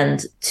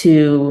and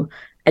to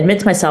admit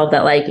to myself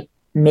that, like,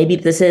 maybe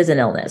this is an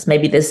illness.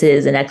 Maybe this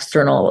is an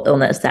external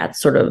illness that's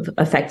sort of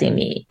affecting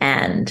me.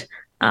 And,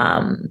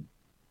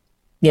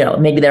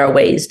 maybe there are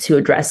ways to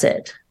address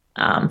it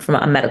from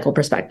a medical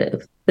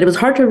perspective. But it was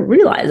hard to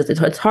realize.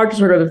 It's hard to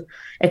sort of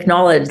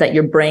acknowledge that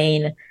your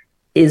brain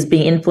is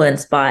being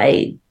influenced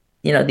by,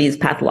 these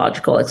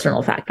pathological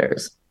external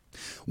factors.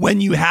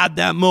 When you had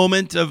that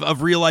moment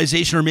of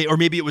realization, or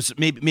maybe it was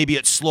maybe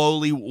it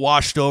slowly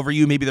washed over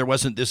you. Maybe there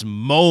wasn't this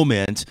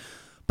moment,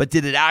 but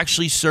did it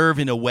actually serve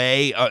in a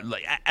way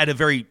at a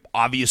very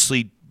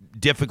obviously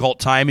difficult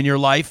time in your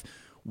life?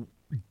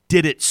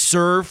 Did it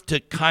serve to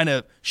kind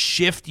of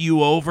shift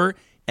you over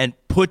and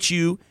put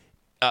you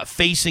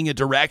facing a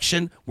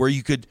direction where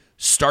you could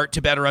start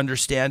to better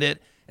understand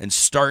it and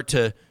start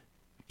to,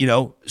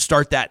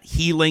 start that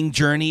healing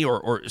journey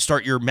or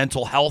start your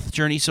mental health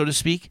journey, so to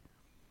speak?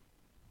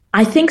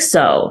 I think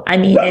so. I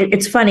mean,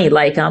 it's funny,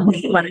 like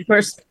when I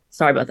first,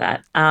 sorry about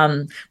that.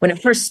 When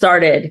it first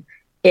started,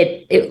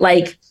 it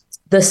like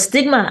the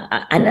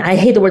stigma, and I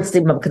hate the word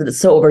stigma because it's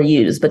so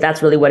overused, but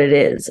that's really what it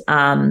is.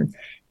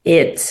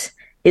 It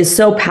is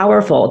so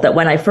powerful that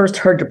when I first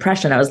heard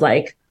depression, I was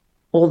like,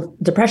 well,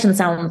 depression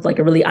sounds like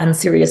a really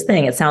unserious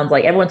thing. It sounds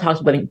like everyone talks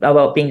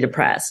about being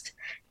depressed.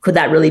 Could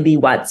that really be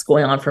what's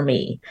going on for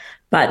me?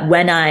 But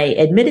when I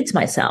admitted to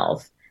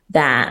myself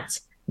that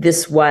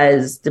this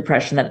was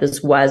depression, that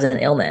this was an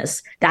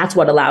illness, that's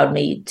what allowed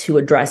me to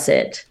address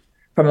it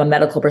from a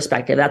medical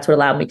perspective. That's what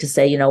allowed me to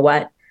say, you know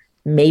what,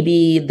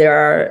 maybe there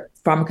are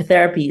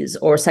pharmacotherapies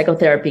or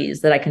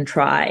psychotherapies that I can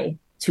try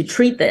to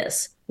treat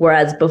this.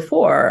 Whereas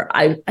before,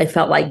 I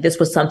felt like this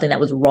was something that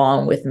was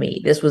wrong with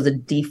me. This was a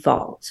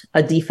defect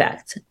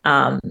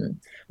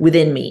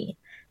within me.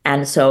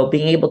 And so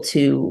being able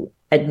to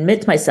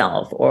admit to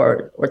myself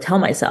or tell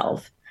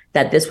myself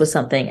that this was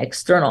something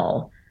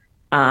external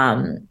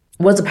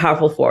was a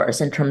powerful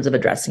force in terms of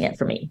addressing it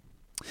for me.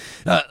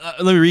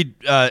 Let me read.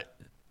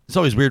 It's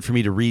always weird for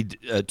me to read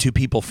to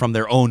people from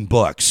their own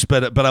books,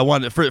 but I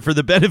want for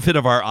the benefit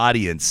of our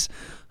audience,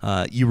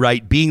 you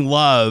write, being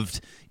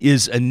loved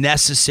is a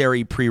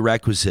necessary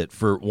prerequisite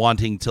for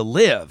wanting to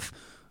live,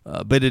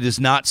 but it is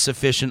not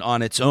sufficient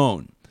on its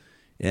own.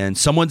 And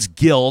someone's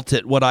guilt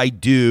at what I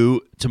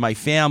do to my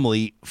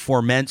family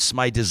foments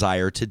my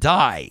desire to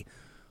die.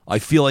 I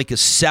feel like a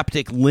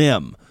septic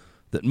limb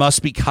that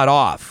must be cut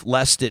off,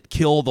 lest it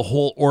kill the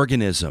whole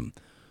organism.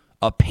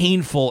 A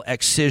painful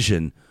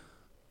excision,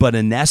 but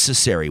a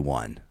necessary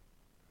one.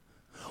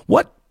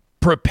 What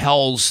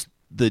propels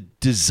the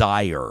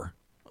desire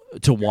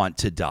to want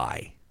to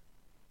die?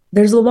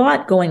 There's a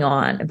lot going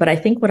on, but I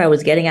think what I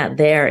was getting at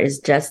there is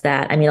just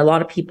that, I mean, a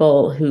lot of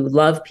people who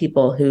love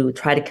people who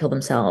try to kill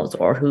themselves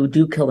or who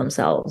do kill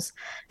themselves,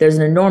 there's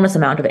an enormous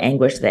amount of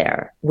anguish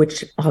there,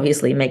 which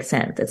obviously makes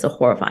sense. It's a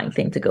horrifying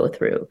thing to go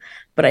through.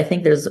 But I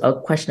think there's a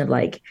question of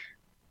like,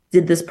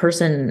 did this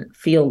person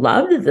feel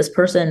loved? Did this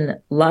person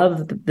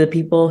love the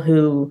people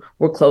who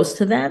were close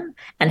to them?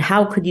 And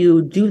how could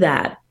you do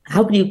that?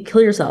 How could you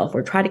kill yourself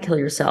or try to kill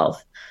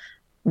yourself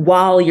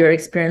while you're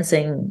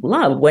experiencing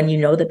love, when you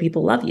know that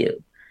people love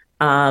you?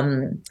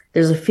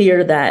 There's a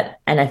fear that,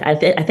 and I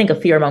think a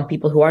fear among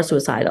people who are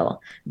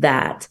suicidal,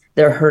 that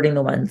they're hurting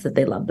the ones that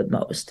they love the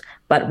most.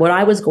 But what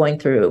I was going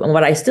through, and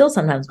what I still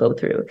sometimes go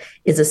through,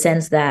 is a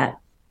sense that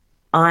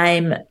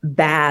I'm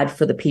bad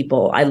for the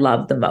people I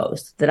love the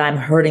most, that I'm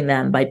hurting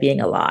them by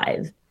being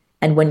alive.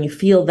 And when you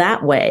feel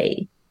that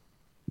way,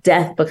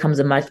 death becomes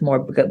a much more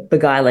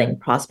beguiling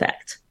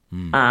prospect.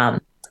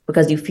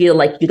 Because you feel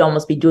like you'd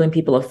almost be doing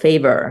people a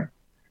favor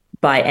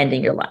by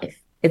ending your life.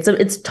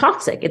 It's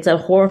toxic. It's a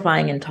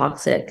horrifying and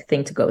toxic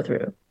thing to go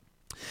through.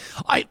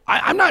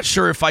 I'm not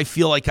sure if I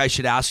feel like I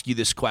should ask you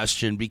this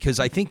question, because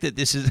I think that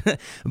this is,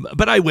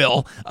 but I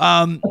will.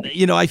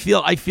 I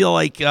feel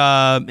like,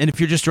 and if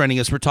you're just joining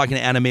us, we're talking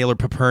to Anna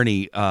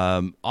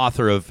Mailer-Paperny,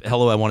 author of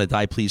Hello, I Want to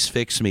Die, Please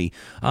Fix Me.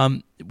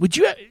 Would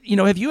you,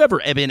 have you ever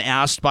been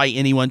asked by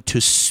anyone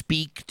to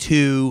speak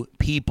to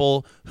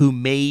people who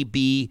may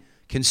be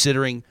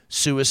considering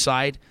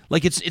suicide?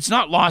 Like, it's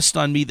not lost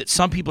on me that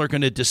some people are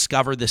going to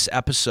discover this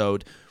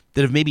episode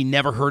that have maybe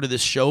never heard of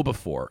this show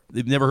before.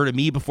 They've never heard of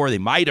me before. They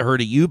might have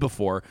heard of you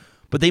before,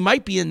 but they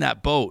might be in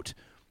that boat.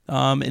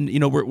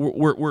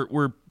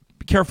 We're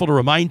careful to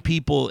remind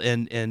people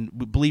and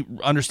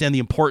understand the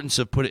importance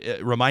of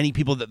reminding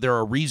people that there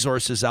are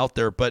resources out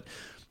there. But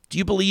do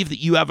you believe that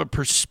you have a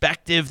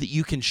perspective that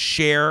you can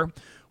share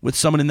with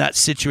someone in that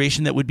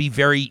situation that would be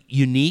very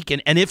unique?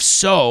 And if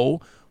so,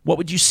 what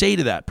would you say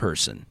to that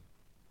person?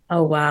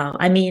 Oh, wow.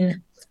 I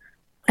mean,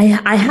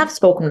 I have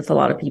spoken with a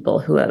lot of people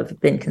who have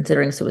been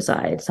considering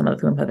suicide, some of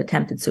whom have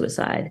attempted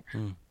suicide.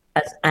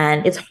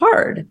 And it's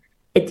hard.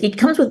 It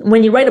comes with,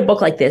 when you write a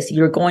book like this,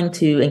 you're going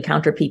to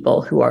encounter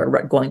people who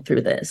are going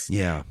through this.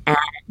 Yeah.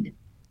 And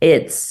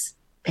it's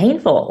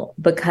painful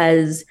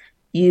because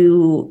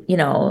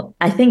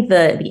I think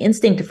the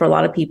instinct for a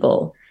lot of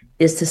people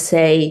is to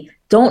say,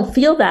 don't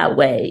feel that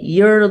way.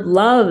 You're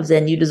loved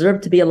and you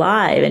deserve to be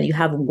alive and you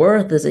have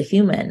worth as a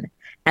human.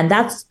 And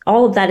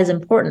all of that is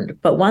important.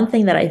 But one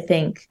thing that I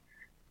think,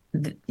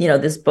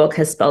 this book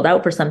has spelled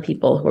out for some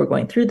people who are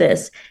going through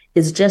this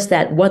is just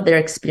that what they're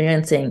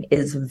experiencing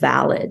is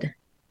valid.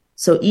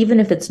 So even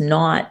if it's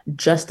not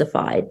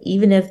justified,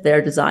 even if their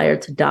desire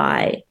to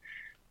die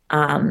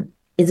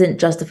isn't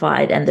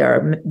justified and there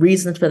are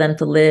reasons for them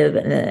to live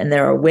and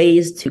there are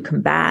ways to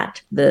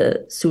combat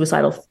the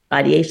suicidal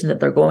ideation that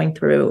they're going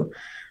through,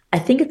 I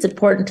think it's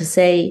important to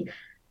say,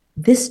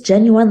 this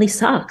genuinely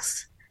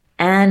sucks.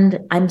 And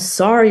I'm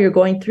sorry you're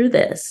going through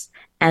this.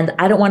 And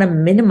I don't want to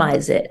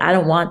minimize it. I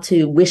don't want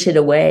to wish it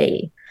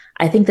away.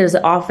 I think there's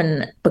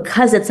often,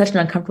 because it's such an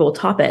uncomfortable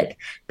topic,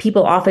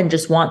 people often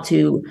just want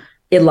to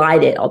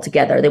elide it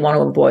altogether. They want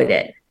to avoid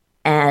it.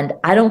 And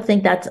I don't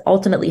think that's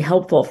ultimately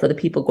helpful for the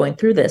people going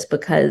through this,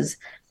 because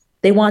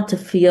they want to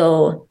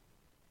feel,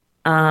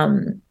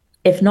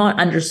 if not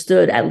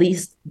understood, at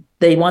least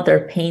they want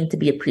their pain to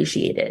be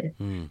appreciated.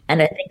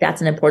 And I think that's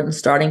an important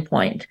starting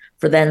point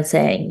for then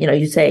saying,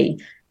 you say,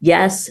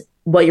 yes,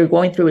 what you're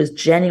going through is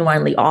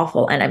genuinely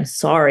awful, and I'm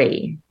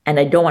sorry, and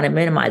I don't want to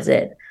minimize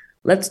it.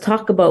 Let's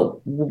talk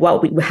about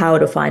how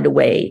to find a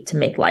way to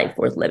make life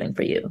worth living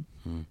for you.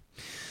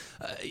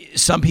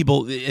 Some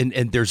people,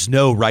 and there's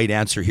no right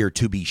answer here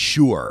to be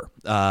sure,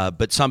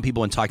 but some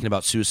people, in talking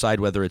about suicide,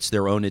 whether it's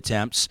their own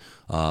attempts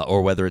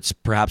or whether it's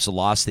perhaps a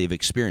loss they've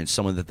experienced,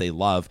 someone that they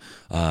love,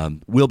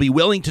 will be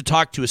willing to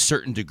talk to a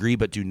certain degree,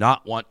 but do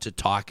not want to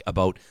talk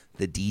about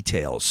the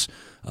details.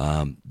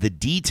 The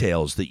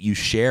details that you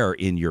share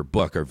in your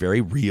book are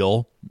very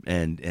real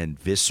and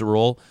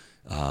visceral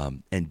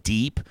and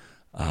deep.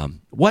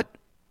 What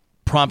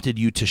prompted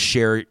you to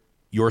share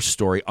your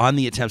story on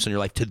the attempts on your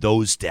life to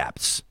those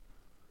depths?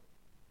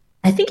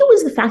 I think it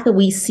was the fact that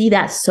we see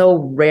that so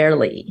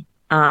rarely.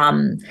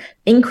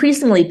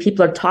 Increasingly,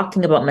 people are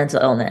talking about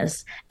mental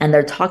illness and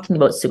they're talking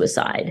about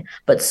suicide,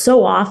 but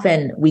so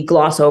often we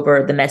gloss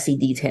over the messy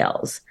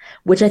details,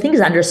 which I think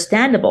is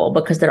understandable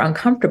because they're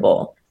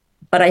uncomfortable.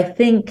 But I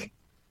think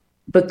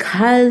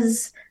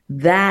because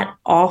that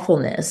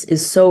awfulness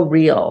is so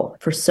real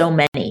for so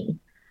many,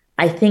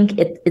 I think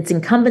it's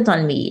incumbent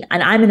on me,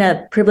 and I'm in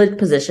a privileged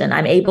position.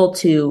 I'm able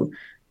to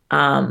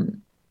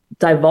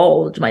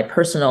divulge my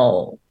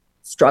personal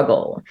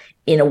struggle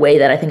in a way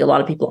that I think a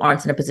lot of people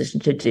aren't in a position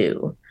to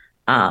do.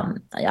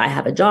 I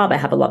have a job, I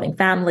have a loving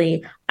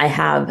family, I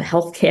have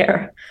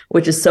healthcare,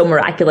 which is so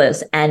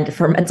miraculous, and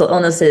for mental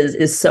illnesses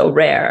is so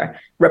rare,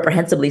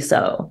 reprehensibly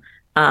so.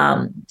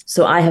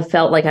 So I have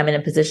felt like I'm in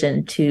a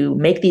position to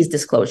make these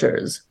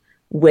disclosures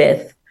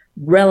with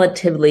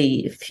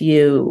relatively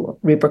few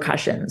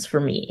repercussions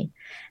for me.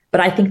 But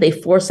I think they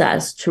force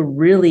us to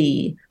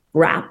really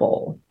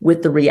grapple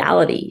with the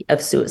reality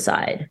of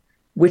suicide,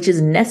 which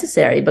is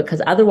necessary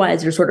because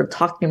otherwise you're sort of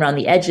talking around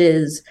the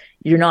edges.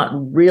 You're not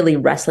really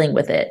wrestling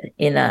with it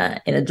in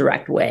a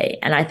direct way.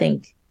 And I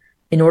think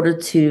in order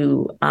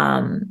to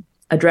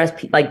address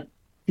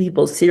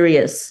people's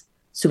serious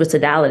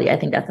suicidality, I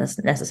think that's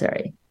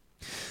necessary.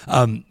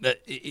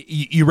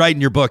 You write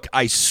in your book,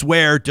 I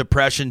swear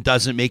depression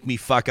doesn't make me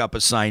fuck up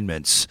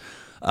assignments.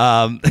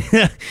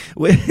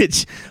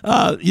 Which,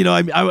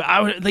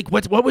 I like,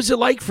 what was it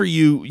like for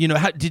you? You know,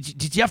 how,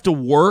 did you have to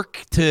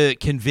work to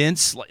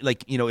convince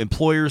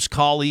employers,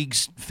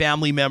 colleagues,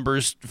 family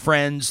members,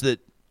 friends that,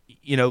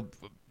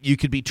 you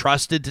could be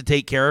trusted to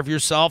take care of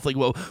yourself? Like,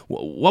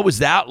 what was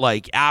that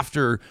like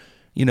after,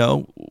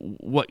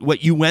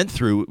 what you went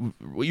through?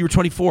 You were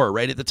 24,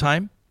 right, at the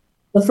time?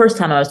 The first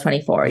time I was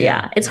 24.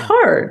 Yeah. It's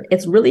hard.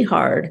 It's really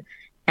hard.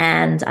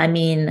 And I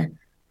mean,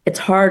 it's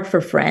hard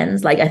for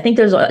friends. Like, I think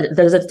there's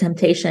a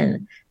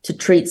temptation to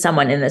treat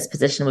someone in this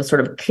position with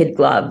sort of kid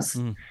gloves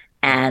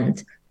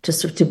and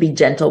just to be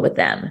gentle with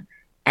them.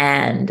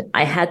 And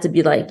I had to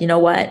be like, you know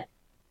what?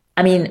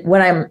 I mean,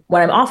 when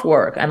I'm off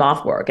work, I'm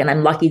off work, and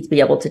I'm lucky to be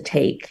able to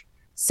take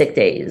sick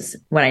days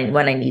when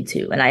I need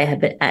to. And I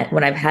have been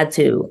when I've had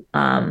to,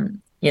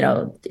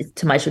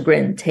 to my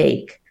chagrin,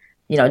 take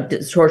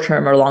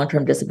short-term or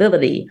long-term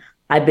disability,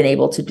 I've been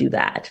able to do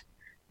that.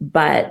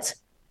 But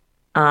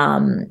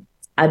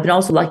I've been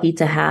also lucky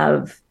to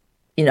have,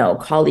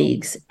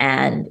 colleagues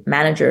and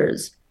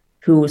managers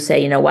who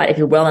say, you know what, if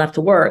you're well enough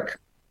to work,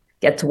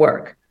 get to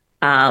work.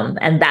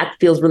 And that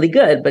feels really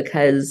good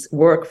because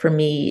work for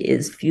me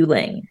is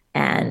fueling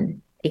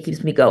and it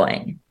keeps me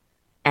going.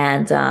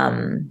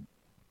 And,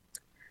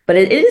 but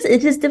it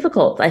is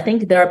difficult. I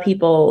think there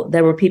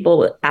were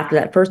people after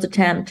that first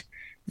attempt.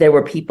 There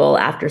were people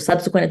after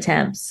subsequent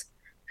attempts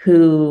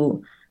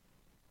who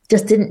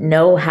just didn't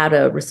know how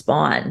to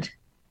respond.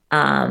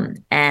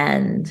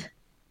 And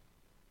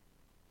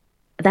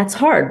that's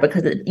hard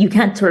because you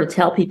can't sort of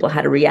tell people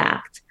how to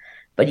react,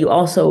 but you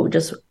also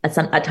just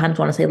at times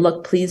want to say,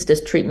 look, please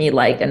just treat me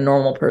like a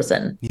normal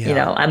person.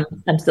 Yeah.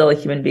 I'm still a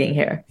human being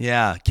here.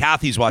 Yeah.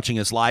 Kathy's watching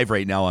us live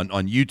right now on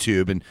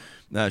YouTube, and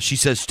she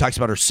talks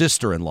about her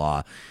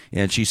sister-in-law,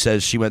 and she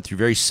says she went through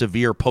very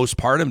severe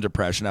postpartum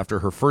depression after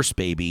her first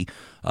baby,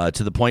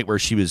 to the point where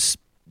she was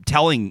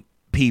telling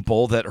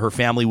people that her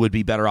family would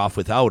be better off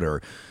without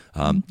her.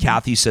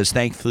 Kathy says,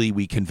 thankfully,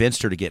 we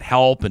convinced her to get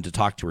help and to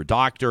talk to her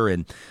doctor,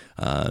 and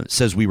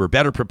says we were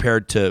better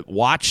prepared to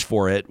watch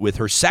for it with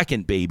her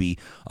second baby,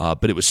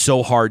 but it was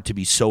so hard to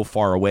be so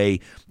far away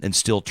and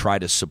still try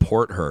to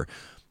support her.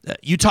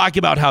 You talk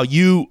about how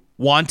you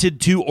wanted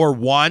to or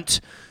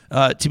want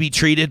to be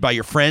treated by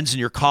your friends and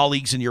your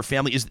colleagues and your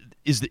family.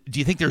 Do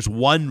you think there's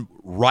one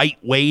right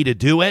way to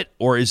do it,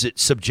 or is it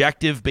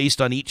subjective based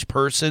on each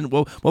person?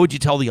 What would you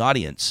tell the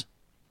audience?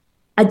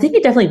 I think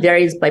it definitely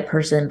varies by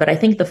person, but I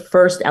think the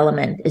first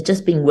element is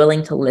just being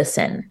willing to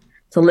listen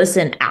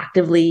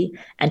actively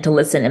and to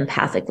listen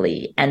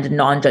empathically and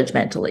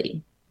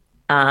non-judgmentally.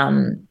 I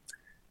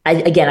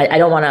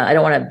don't want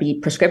to be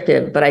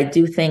prescriptive, but I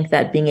do think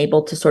that being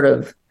able to sort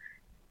of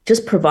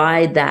just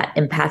provide that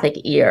empathic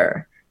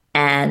ear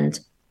and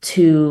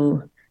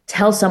to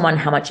tell someone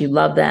how much you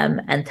love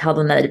them and tell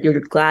them that you're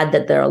glad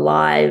that they're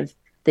alive,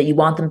 that you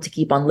want them to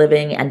keep on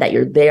living, and that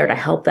you're there to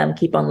help them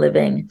keep on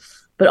living,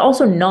 but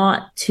also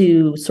not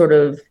to sort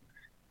of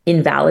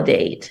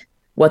invalidate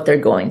what they're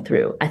going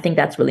through. I think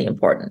that's really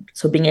important.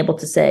 So being able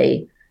to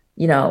say,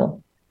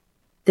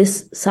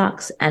 this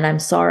sucks and I'm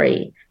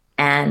sorry,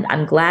 and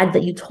I'm glad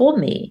that you told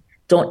me.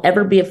 Don't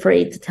ever be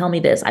afraid to tell me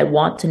this. I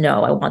want to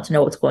know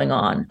what's going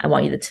on. I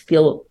want you to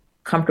feel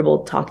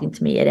comfortable talking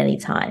to me at any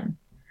time.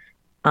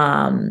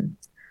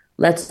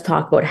 Let's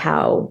talk about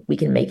how we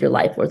can make your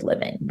life worth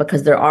living,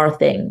 because there are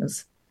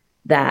things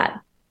that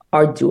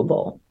are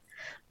doable.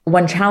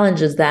 One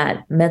challenge is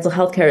that mental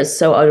health care is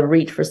so out of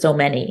reach for so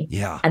many.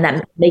 Yeah. And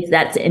that makes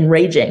that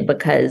enraging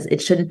because it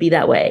shouldn't be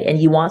that way.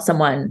 And you want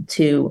someone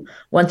to,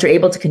 once you're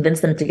able to convince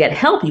them to get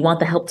help, you want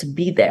the help to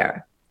be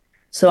there.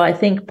 So I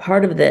think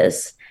part of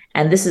this,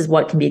 and this is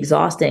what can be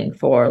exhausting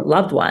for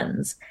loved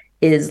ones,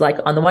 is like,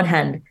 on the one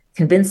hand,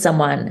 convince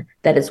someone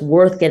that it's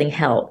worth getting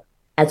help,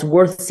 it's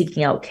worth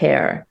seeking out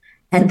care,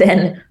 and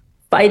then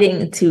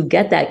fighting to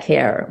get that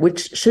care,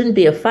 which shouldn't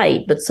be a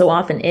fight, but so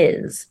often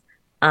is.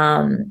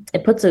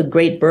 It puts a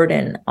great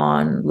burden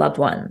on loved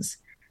ones.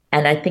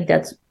 And I think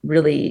that's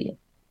really,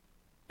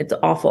 it's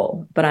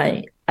awful. But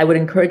I would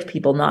encourage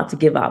people not to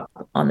give up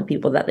on the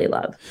people that they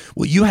love.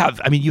 Well, you have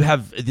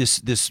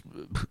this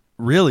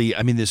really,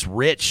 this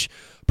rich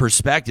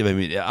perspective.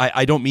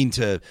 I don't mean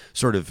to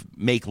sort of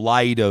make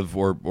light of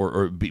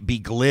or be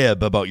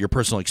glib about your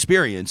personal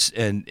experience,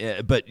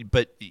 but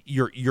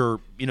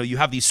you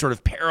have these sort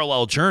of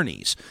parallel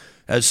journeys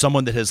as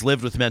someone that has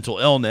lived with mental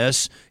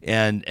illness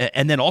and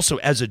then also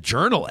as a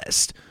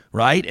journalist,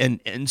 right?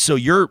 And so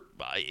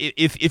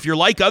if you're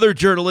like other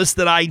journalists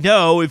that I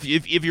know, if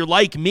you're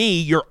like me,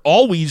 you're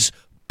always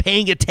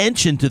paying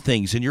attention to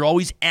things and you're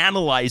always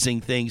analyzing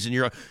things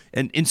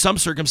and in some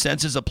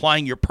circumstances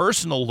applying your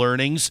personal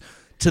learnings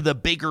to the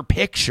bigger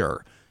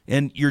picture.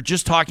 And you're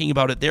just talking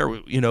about it there,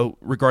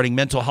 regarding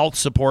mental health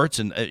supports.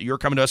 And you're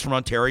coming to us from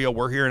Ontario.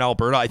 We're here in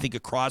Alberta. I think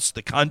across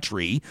the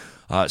country,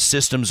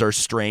 systems are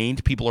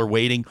strained. People are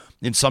waiting.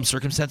 In some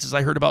circumstances,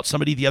 I heard about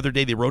somebody the other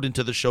day. They wrote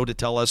into the show to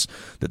tell us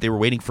that they were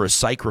waiting for a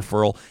psych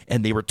referral,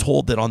 and they were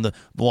told that on the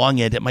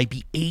long end, it might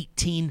be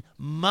 18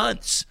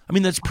 months.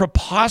 That's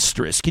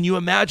preposterous. Can you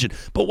imagine?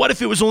 But what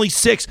if it was only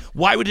 6?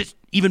 Why would it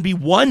even be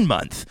 1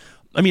 month?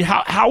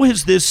 How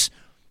has this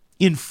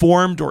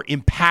informed or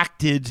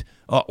impacted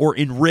or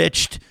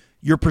enriched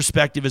your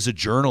perspective as a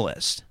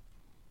journalist?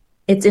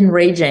 It's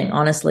enraging,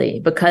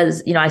 honestly,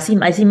 because I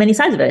see many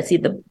sides of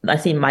it. I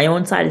see my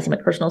own side. I see my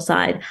personal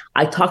side.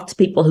 I talk to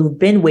people who've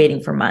been waiting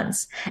for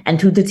months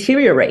and who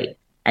deteriorate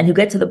and who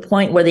get to the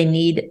point where they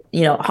need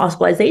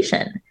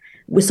hospitalization.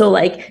 So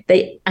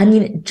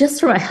just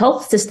from a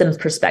health systems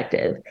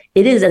perspective,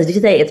 it is, as you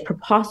say, it's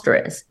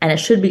preposterous and it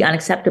should be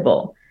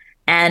unacceptable.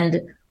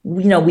 And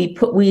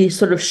we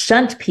sort of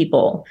shunt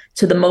people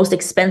to the most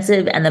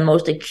expensive and the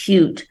most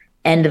acute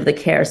end of the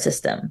care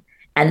system.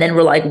 And then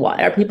we're like,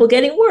 why are people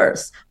getting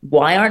worse?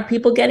 Why aren't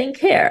people getting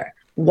care?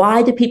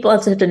 Why do people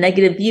have such a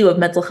negative view of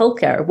mental health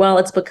care? Well,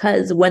 it's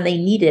because when they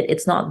need it,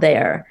 it's not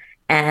there.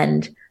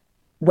 And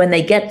when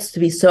they get to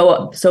be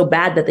so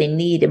bad that they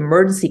need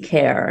emergency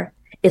care,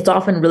 it's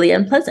often really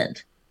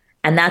unpleasant.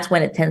 And that's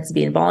when it tends to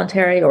be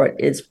involuntary, or it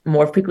is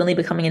more frequently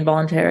becoming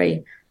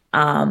involuntary.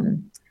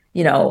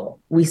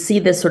 We see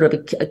this sort of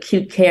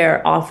acute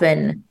care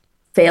often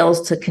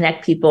fails to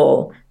connect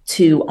people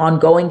to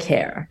ongoing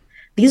care.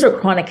 These are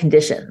chronic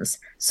conditions.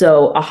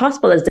 So a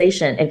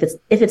hospitalization,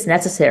 if it's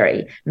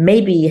necessary, may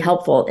be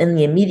helpful in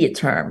the immediate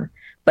term.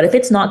 But if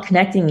it's not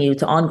connecting you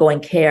to ongoing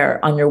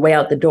care on your way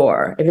out the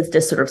door, if it's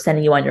just sort of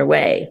sending you on your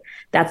way,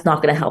 that's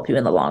not going to help you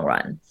in the long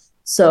run.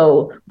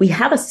 So we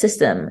have a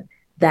system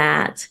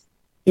that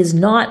is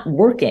not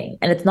working,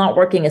 and it's not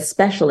working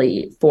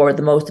especially for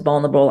the most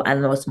vulnerable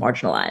and the most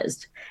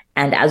marginalized.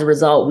 And as a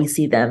result, we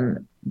see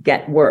them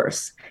get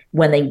worse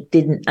when they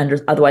didn't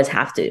otherwise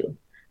have to.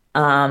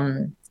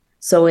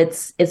 So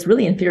it's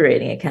really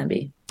infuriating. It can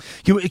be.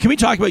 Can we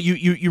talk about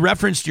you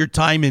referenced your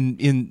time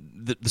in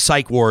the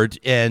psych ward,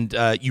 and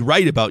you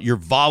write about your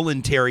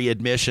voluntary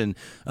admission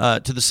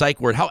to the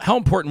psych ward. How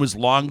important was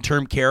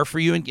long-term care for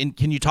you? And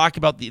can you talk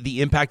about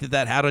the impact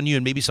that had on you,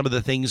 and maybe some of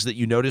the things that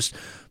you noticed,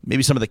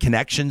 maybe some of the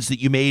connections that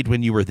you made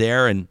when you were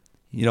there, and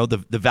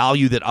the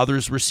value that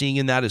others were seeing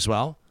in that as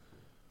well?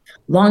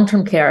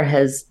 Long-term care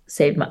has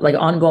saved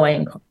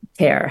ongoing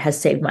care has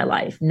saved my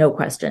life, no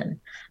question.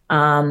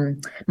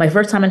 My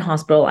first time in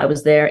hospital, I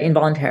was there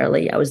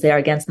involuntarily. I was there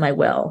against my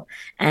will.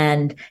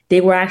 And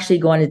they were actually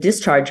going to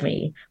discharge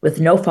me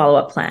with no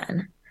follow-up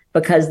plan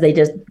because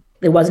it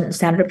wasn't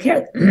standard of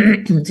care.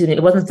 Excuse me,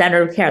 it wasn't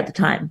standard of care at the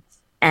time.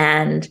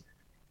 And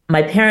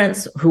my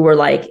parents, who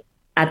were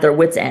at their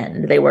wits'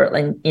 end, they were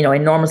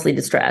enormously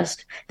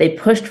distressed. They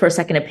pushed for a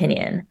second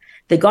opinion.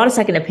 They got a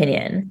second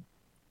opinion.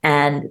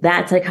 And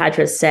that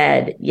psychiatrist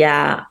said,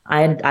 yeah,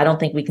 I don't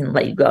think we can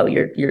let you go.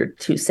 You're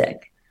too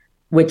sick,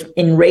 which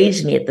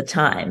enraged me at the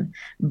time.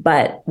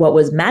 But what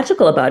was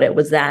magical about it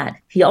was that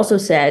he also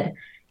said,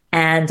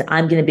 and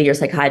I'm going to be your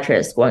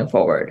psychiatrist going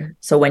forward.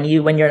 So when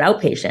you're an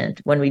outpatient,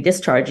 when we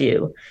discharge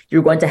you,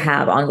 you're going to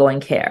have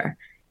ongoing care.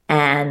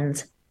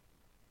 And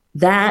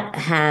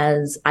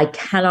I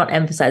cannot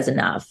emphasize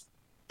enough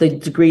the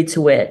degree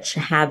to which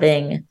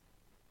having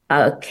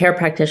a care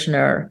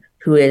practitioner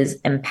who is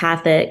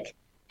empathic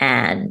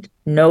and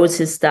knows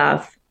his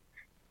stuff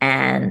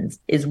and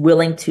is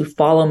willing to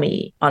follow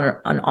me on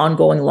an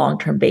ongoing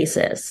long-term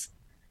basis,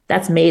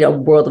 that's made a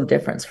world of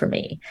difference for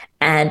me.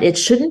 And it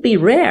shouldn't be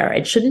rare.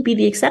 It shouldn't be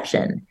the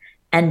exception.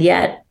 And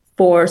yet,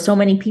 for so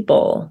many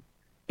people,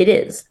 it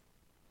is.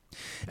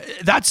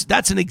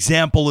 That's an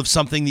example of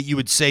something that you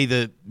would say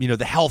the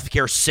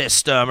healthcare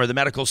system or the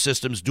medical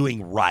system's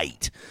doing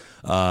right.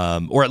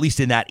 or at least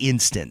in that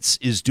instance,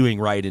 is doing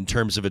right in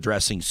terms of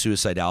addressing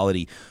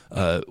suicidality.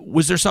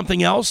 Was there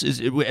something else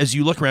as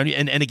you look around you,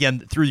 and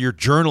again, through your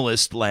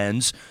journalist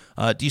lens,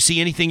 do you see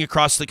anything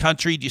across the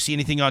country? Do you see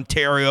anything in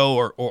Ontario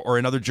or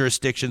in other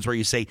jurisdictions where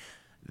you say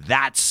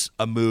that's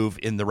a move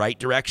in the right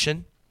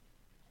direction?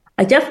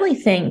 I definitely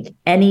think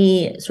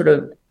any sort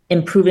of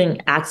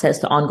improving access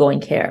to ongoing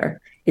care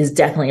is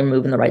definitely a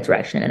move in the right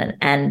direction.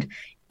 And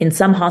in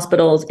some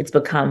hospitals, it's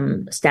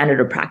become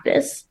standard of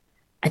practice.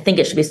 I think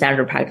it should be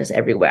standard of practice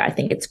everywhere. I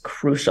think it's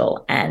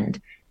crucial.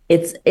 And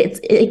it's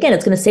going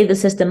to save the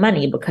system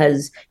money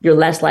because you're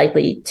less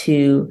likely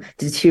to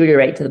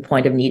deteriorate to the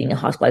point of needing a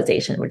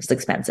hospitalization, which is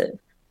expensive.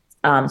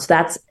 So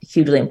that's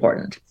hugely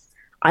important.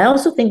 I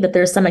also think that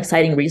there's some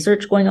exciting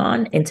research going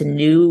on into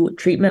new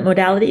treatment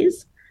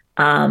modalities,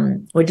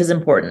 which is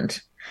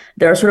important.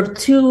 There are sort of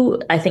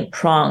two, I think,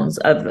 prongs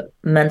of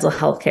mental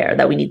health care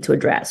that we need to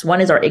address. One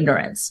is our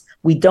ignorance.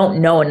 We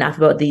don't know enough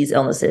about these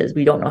illnesses.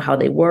 We don't know how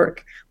they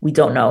work. We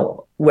don't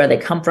know where they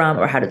come from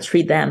or how to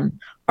treat them.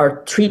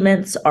 Our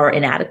treatments are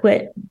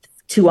inadequate.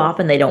 Too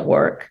often they don't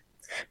work.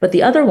 But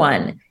the other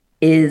one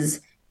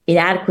is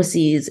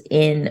inadequacies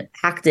in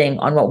acting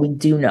on what we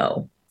do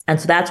know.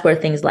 And so that's where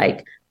things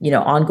like,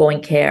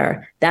 ongoing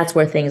care, that's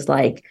where things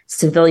like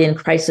civilian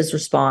crisis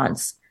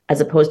response,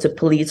 as opposed to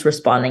police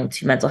responding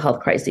to mental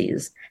health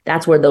crises,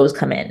 that's where those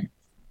come in.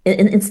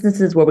 In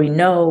instances where we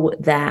know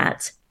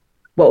that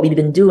what we've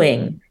been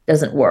doing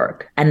doesn't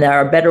work and there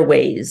are better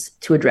ways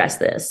to address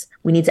this,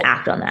 we need to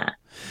act on that.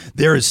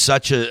 There is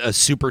such a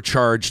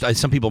supercharged,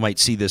 some people might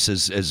see this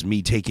as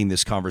me taking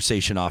this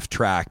conversation off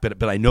track,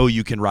 but I know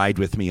you can ride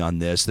with me on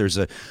this. There's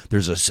a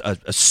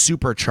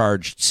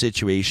supercharged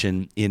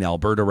situation in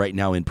Alberta right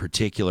now. In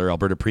particular,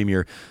 Alberta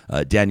Premier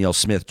Danielle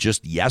Smith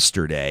just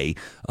yesterday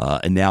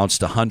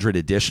announced 100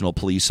 additional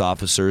police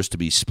officers to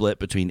be split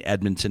between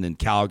Edmonton and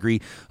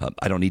Calgary.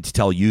 I don't need to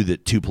tell you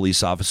that 2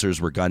 police officers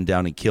were gunned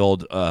down and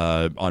killed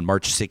on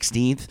March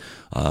 16th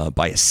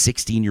by a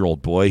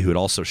 16-year-old boy who had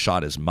also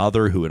shot his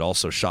mother, who had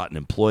also shot an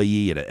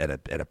employee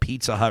at a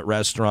Pizza Hut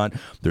restaurant.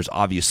 There's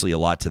obviously a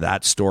lot to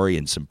that story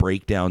and some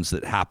breakdowns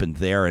that happened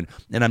there, and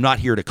I'm not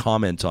here to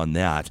comment on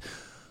that.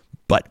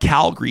 But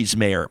Calgary's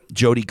mayor,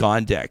 Jyoti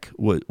Gondek,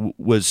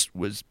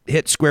 was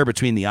hit square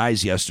between the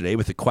eyes yesterday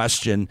with a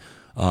question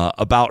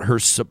about her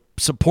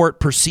support,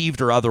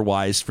 perceived or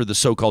otherwise, for the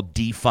so-called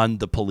defund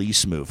the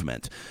police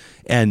movement.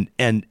 And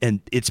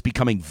it's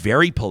becoming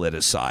very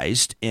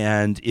politicized.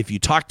 And if you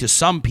talk to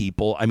some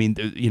people, I mean,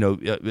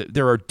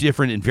 there are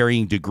different and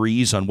varying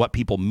degrees on what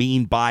people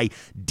mean by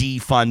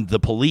defund the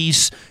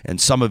police. And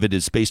some of it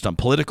is based on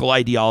political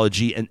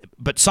ideology,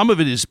 but some of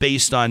it is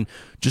based on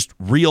just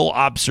real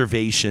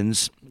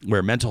observations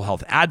where mental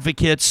health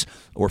advocates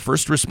or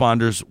first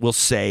responders will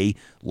say,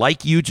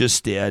 like you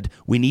just did,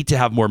 we need to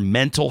have more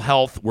mental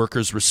health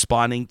workers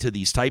responding to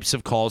these types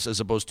of calls as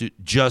opposed to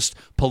just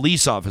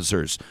police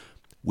officers.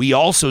 We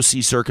also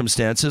see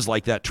circumstances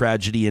like that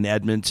tragedy in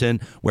Edmonton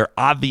where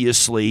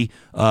obviously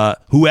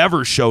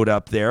whoever showed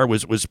up there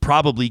was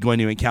probably going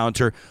to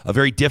encounter a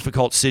very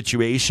difficult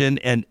situation,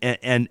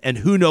 and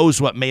who knows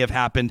what may have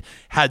happened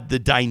had the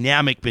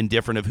dynamic been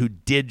different of who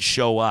did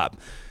show up.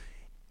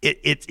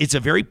 It's a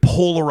very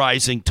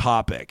polarizing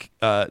topic,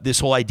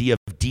 this whole idea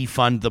of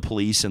defund the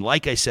police. And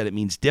like I said, it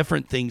means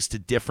different things to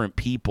different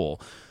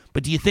people.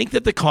 But do you think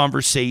that the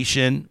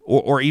conversation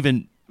or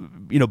even,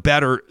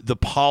 better, the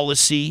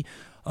policy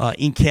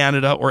in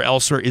Canada or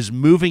elsewhere is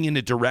moving in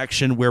a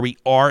direction where we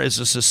are as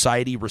a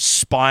society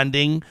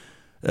responding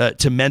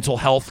to mental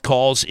health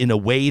calls in a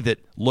way that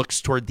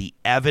looks toward the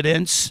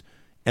evidence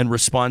and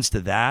responds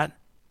to that?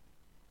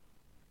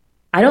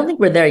 I don't think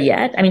we're there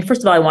yet. I mean,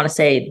 first of all, I want to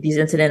say these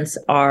incidents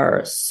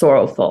are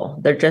sorrowful.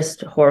 They're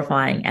just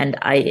horrifying. And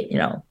I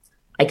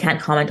can't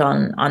comment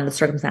on the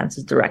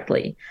circumstances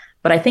directly.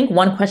 But I think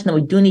one question that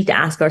we do need to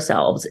ask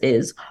ourselves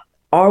is,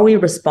 are we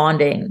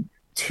responding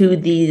to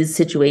these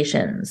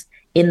situations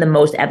in the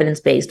most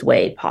evidence-based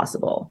way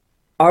possible?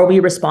 Are we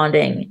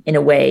responding in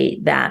a way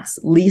that's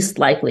least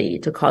likely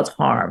to cause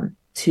harm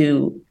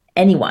to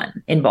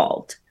anyone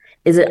involved?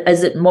 Is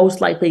it most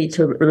likely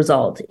to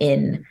result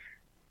in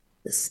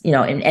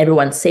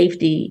everyone's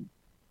safety,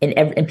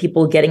 in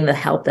people getting the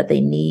help that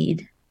they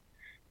need?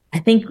 I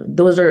think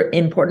those are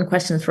important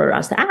questions for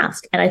us to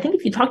ask. And I think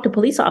if you talk to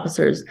police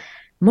officers,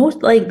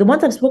 most, like the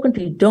ones I've spoken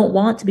to, don't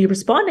want to be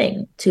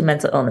responding to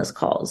mental illness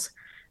calls.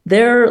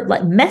 They're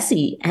like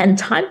messy and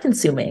time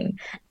consuming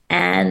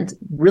and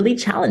really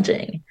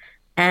challenging.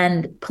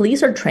 And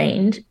police are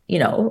trained,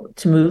 to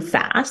move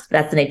fast.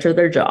 That's the nature of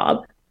their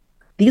job.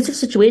 These are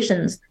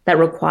situations that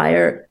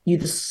require you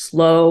to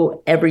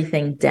slow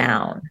everything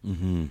down.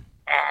 Mm-hmm.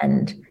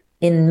 And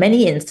in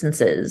many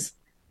instances,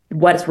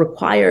 what's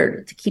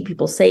required to keep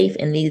people safe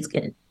in these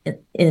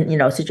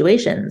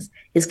situations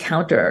is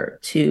counter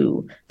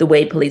to the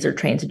way police are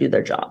trained to do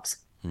their jobs.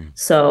 Mm.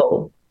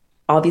 So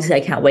obviously,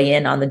 I can't weigh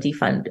in on the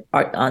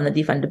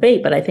defund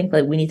debate, but I think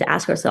that we need to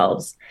ask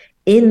ourselves,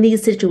 in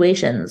these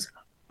situations,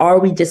 are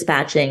we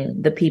dispatching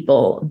the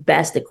people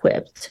best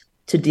equipped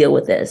to deal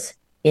with this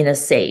in a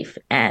safe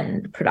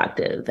and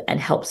productive and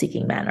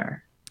help-seeking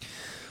manner.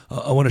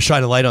 I want to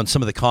shine a light on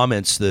some of the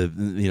comments.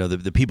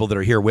 The people that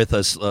are here with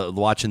us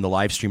watching the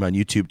live stream on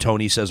YouTube.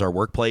 Tony says our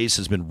workplace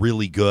has been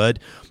really good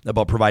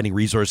about providing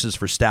resources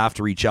for staff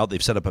to reach out.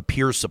 They've set up a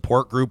peer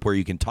support group where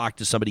you can talk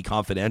to somebody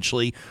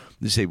confidentially.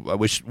 They say, I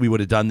wish we would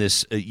have done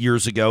this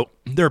years ago.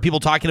 There are people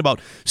talking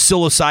about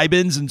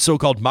psilocybins and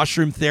so-called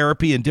mushroom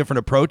therapy and different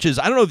approaches.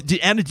 I don't know,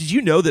 Anna, did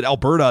you know that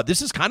Alberta,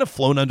 this has kind of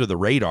flown under the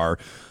radar,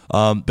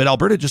 but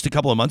Alberta just a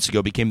couple of months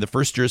ago became the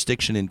first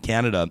jurisdiction in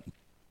Canada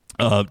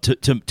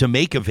to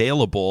make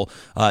available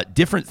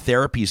different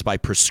therapies by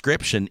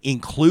prescription,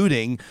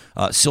 including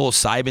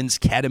psilocybins,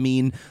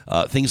 ketamine,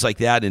 things like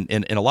that.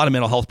 And a lot of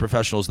mental health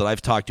professionals that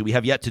I've talked to, we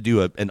have yet to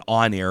do an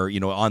on-air,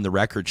 on the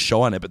record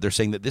show on it, but they're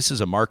saying that this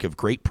is a mark of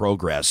great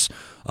progress.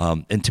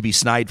 And to be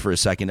snide for a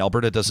second,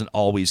 Alberta doesn't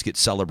always get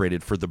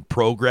celebrated for the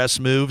progress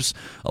moves.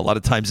 A lot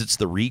of times it's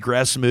the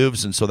regress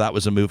moves, and so that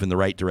was a move in the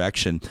right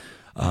direction.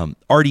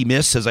 Artie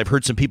Miss says, I've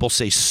heard some people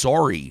say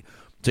sorry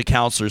to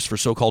counselors for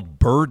so-called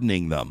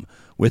burdening them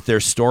with their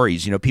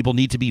stories. People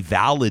need to be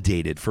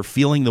validated for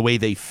feeling the way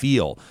they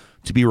feel,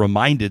 to be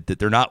reminded that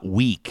they're not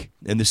weak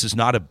and this is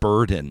not a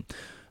burden.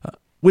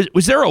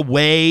 Was there a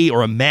way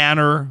or a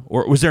manner,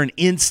 or was there an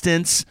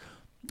instance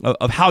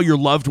of how your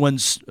loved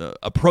ones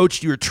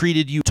approached you or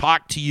treated you,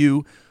 talked to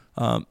you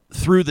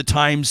through the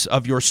times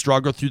of your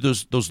struggle, through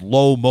those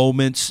low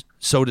moments,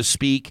 so to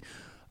speak,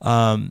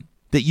 that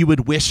you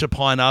would wish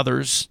upon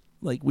others?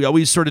 Like, we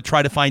always sort of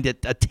try to find a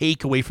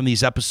takeaway from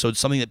these episodes,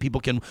 something that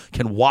people can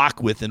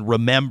walk with and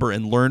remember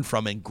and learn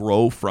from and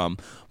grow from.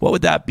 What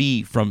would that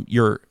be from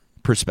your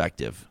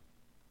perspective?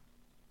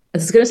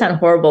 This is going to sound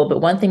horrible,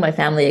 but one thing my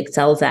family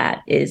excels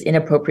at is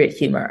inappropriate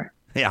humor.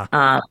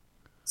 Yeah.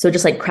 So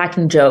just like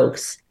cracking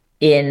jokes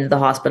in the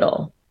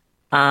hospital,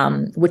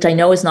 which I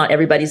know is not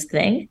everybody's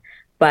thing,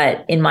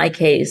 but in my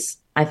case,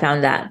 I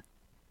found that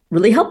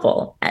really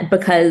helpful,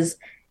 because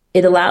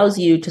it allows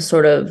you to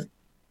sort of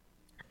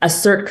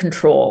assert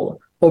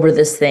control over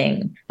this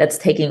thing that's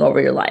taking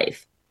over your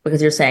life, because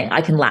you're saying,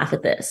 I can laugh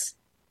at this.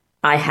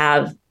 I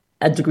have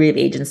a degree of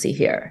agency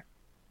here.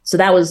 So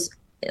that was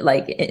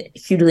like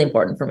hugely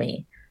important for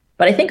me.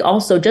 But I think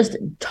also just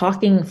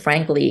talking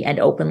frankly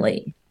and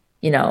openly,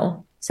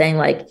 saying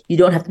like, you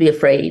don't have to be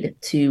afraid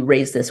to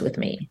raise this with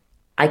me.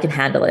 I can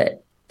handle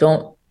it.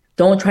 Don't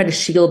try to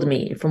shield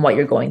me from what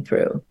you're going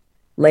through.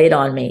 Lay it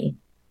on me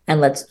and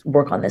let's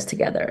work on this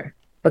together.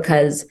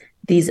 Because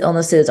these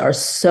illnesses are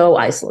so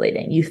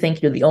isolating. You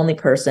think you're the only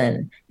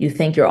person, you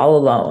think you're all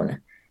alone.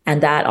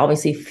 And that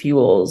obviously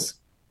fuels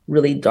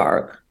really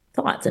dark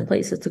thoughts and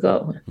places to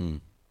go.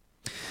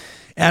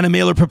 Anna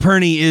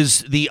Mailer-Paperny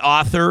is the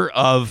author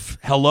of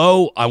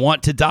Hello, I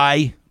Want to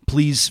Die,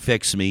 Please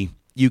Fix Me.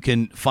 You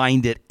can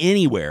find it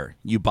anywhere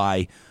you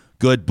buy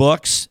good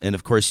books. And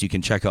of course, you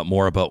can check out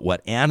more about what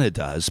Anna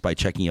does by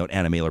checking out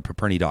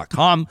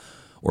AnnaMailer-Paperny.com.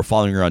 or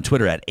following her on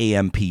Twitter at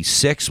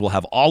AMP6. We'll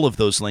have all of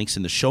those links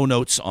in the show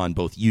notes on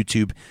both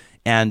YouTube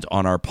and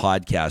on our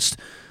podcast.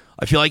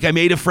 I feel like I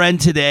made a friend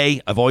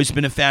today. I've always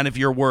been a fan of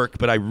your work,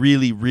 but I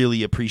really,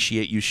 really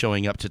appreciate you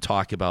showing up to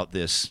talk about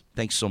this.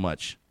 Thanks so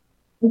much.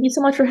 Thank you so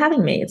much for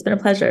having me. It's been a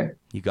pleasure.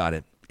 You got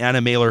it. Anna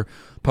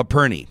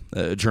Mailer-Paperny,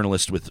 a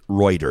journalist with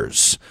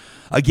Reuters.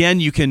 Again,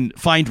 you can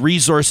find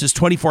resources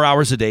 24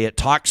 hours a day at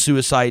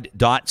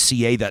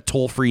talksuicide.ca, that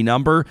toll-free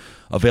number,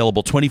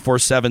 available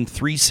 24/7,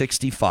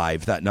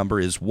 365. That number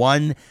is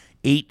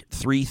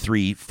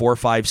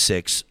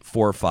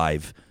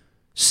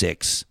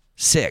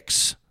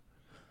 1-833-456-4566.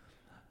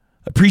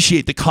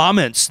 Appreciate the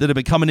comments that have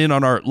been coming in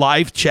on our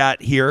live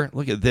chat here.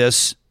 Look at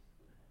this.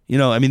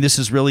 This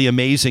is really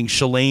amazing.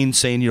 Shalane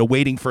saying,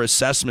 waiting for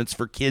assessments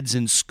for kids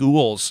in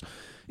schools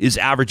is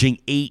averaging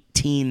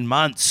 18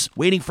 months.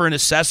 Waiting for an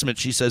assessment,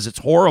 she says, it's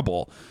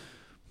horrible.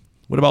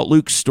 What about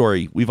Luke's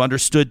story? We've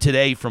understood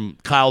today from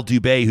Kyle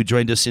Dubé, who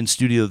joined us in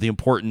studio, the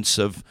importance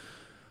of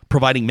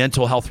providing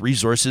mental health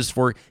resources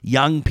for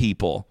young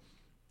people.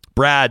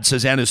 Brad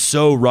says, Anna's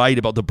so right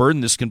about the burden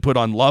this can put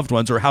on loved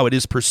ones, or how it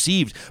is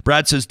perceived.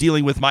 Brad says,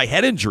 dealing with my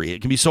head injury, it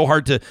can be so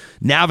hard to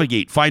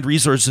navigate, find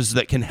resources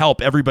that can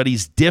help.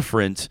 Everybody's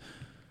different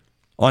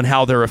on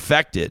how they're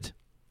affected.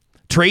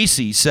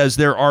 Tracy says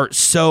there are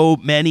so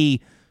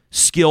many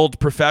skilled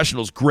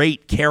professionals,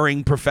 great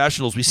caring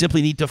professionals. We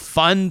simply need to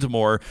fund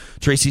more.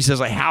 Tracy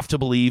says, I have to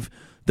believe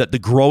that the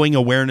growing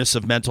awareness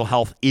of mental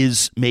health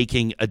is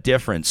making a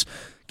difference.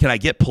 Can I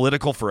get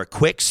political for a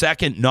quick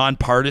second,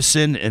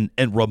 nonpartisan, and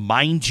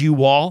remind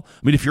you all?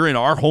 If you're in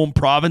our home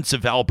province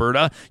of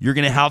Alberta, you're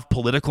going to have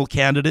political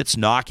candidates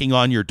knocking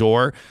on your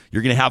door.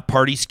 You're going to have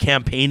parties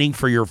campaigning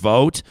for your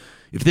vote.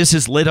 If this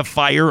has lit a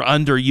fire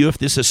under you, if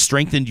this has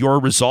strengthened your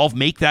resolve,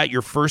 make that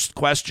your first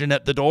question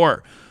at the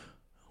door.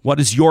 What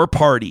is your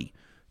party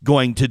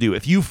going to do?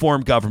 If you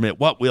form government,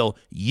 what will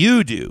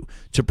you do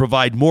to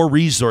provide more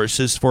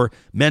resources for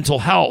mental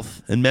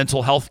health and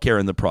mental health care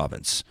in the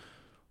province?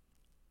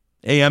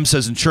 AM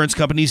says insurance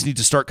companies need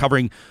to start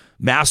covering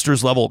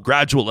master's level,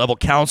 graduate level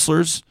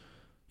counselors.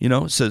 You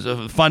know, it says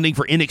funding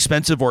for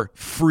inexpensive or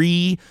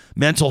free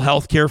mental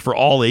health care for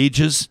all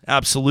ages.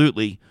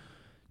 Absolutely.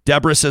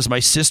 Deborah says, my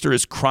sister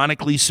is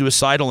chronically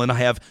suicidal and I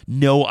have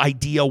no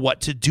idea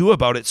what to do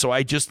about it. So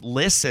I just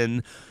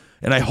listen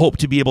and I hope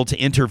to be able to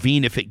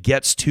intervene if it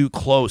gets too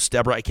close.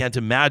 Deborah, I can't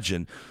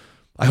imagine.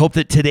 I hope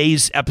that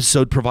today's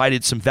episode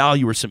provided some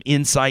value or some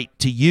insight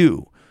to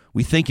you.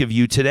 We think of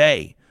you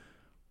today.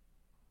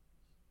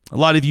 A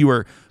lot of you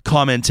are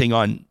commenting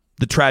on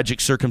the tragic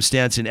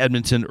circumstance in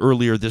Edmonton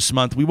earlier this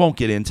month. We won't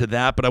get into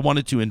that, but I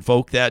wanted to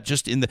invoke that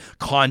just in the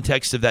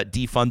context of that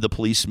defund the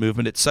police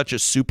movement. It's such a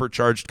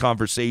supercharged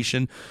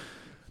conversation.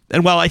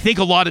 And while I think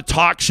a lot of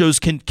talk shows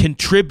can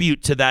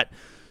contribute to that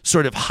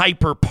sort of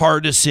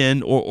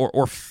hyper-partisan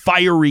or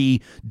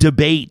fiery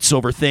debates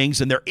over things,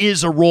 and there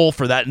is a role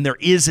for that, and there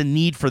is a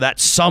need for that,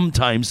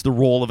 sometimes the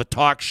role of a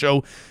talk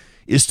show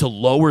is to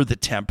lower the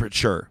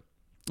temperature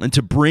and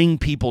to bring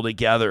people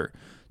together,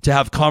 to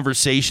have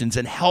conversations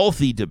and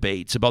healthy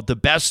debates about the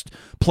best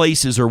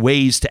places or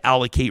ways to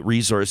allocate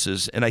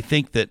resources. And I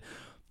think that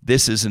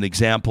this is an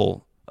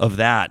example of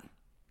that.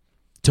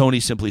 Tony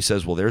simply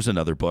says, well, there's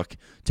another book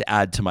to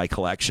add to my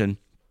collection.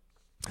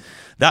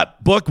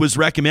 That book was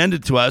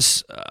recommended to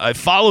us. I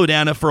followed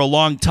Anna for a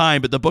long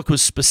time, but the book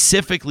was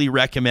specifically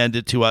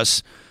recommended to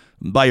us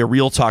by a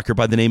real talker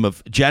by the name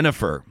of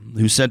Jennifer,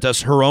 who sent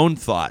us her own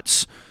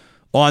thoughts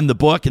on the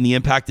book and the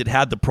impact it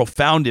had, the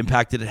profound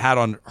impact that it had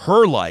on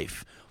her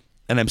life.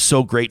 And I'm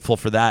so grateful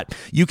for that.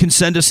 You can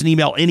send us an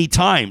email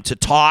anytime to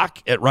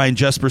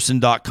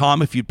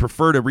talk@ryanjesperson.com if you'd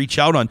prefer to reach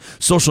out on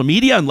social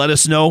media and let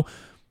us know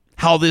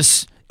how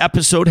this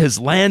episode has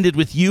landed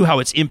with you, how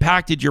it's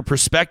impacted your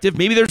perspective.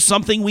 Maybe there's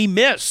something we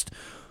missed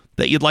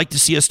that you'd like to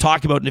see us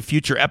talk about in a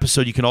future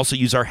episode. You can also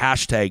use our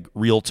hashtag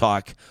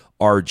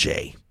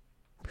RealTalkRJ.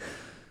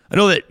 I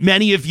know that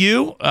many of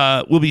you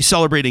will be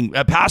celebrating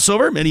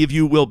Passover. Many of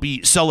you will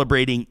be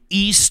celebrating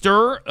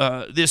Easter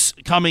this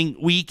coming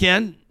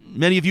weekend.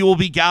 Many of you will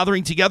be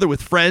gathering together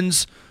with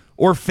friends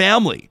or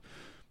family.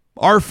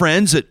 Our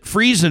friends at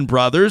Friesen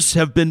Brothers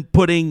have been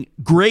putting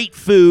great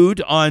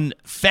food on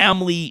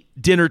family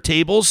dinner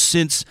tables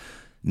since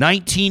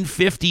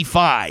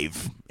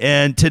 1955.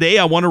 And today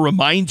I want to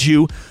remind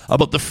you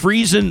about the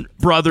Friesen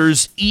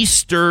Brothers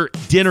Easter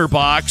Dinner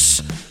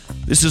Box.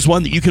 This is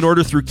one that you can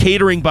order through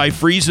Catering by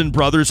Friesen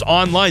Brothers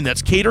online.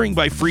 That's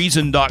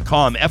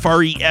cateringbyfriesen.com,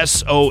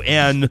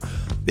 F-R-E-S-O-N.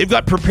 They've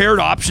got prepared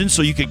options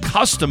so you can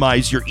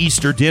customize your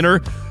Easter dinner.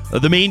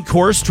 The main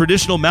course,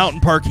 traditional Mountain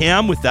Park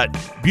ham with that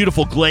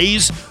beautiful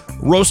glaze,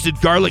 roasted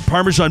garlic,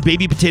 Parmesan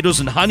baby potatoes,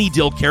 and honey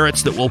dill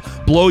carrots that will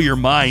blow your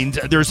mind.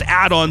 There's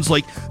add-ons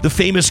like the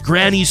famous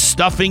Granny's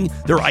stuffing,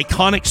 their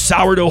iconic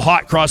sourdough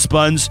hot cross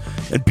buns,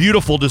 and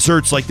beautiful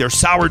desserts like their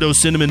sourdough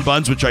cinnamon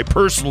buns, which I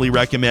personally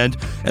recommend,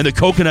 and the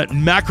coconut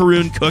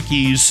macaroon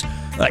cookies.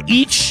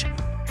 Each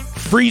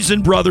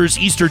Friesen Brothers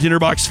Easter dinner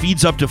box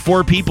feeds up to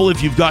 4 people.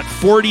 If you've got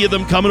 40 of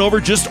them coming over,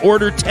 just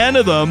order 10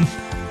 of them.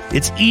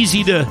 It's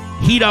easy to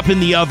heat up in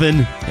the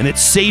oven, and it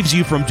saves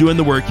you from doing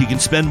the work. You can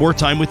spend more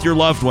time with your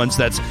loved ones.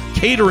 That's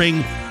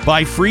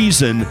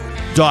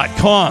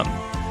cateringbyfriesen.com.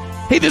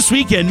 Hey, this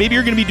weekend, maybe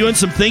you're going to be doing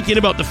some thinking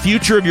about the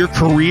future of your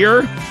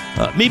career.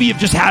 Maybe you've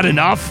just had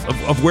enough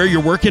of where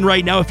you're working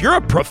right now. If you're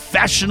a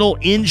professional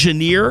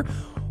engineer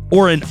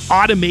or an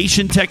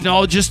automation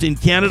technologist in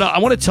Canada, I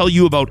want to tell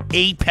you about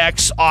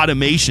Apex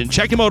Automation.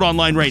 Check them out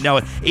online right now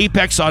at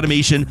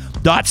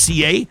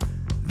apexautomation.ca.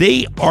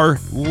 They are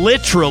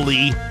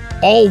literally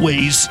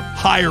always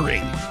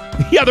hiring.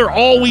 Yeah, they're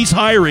always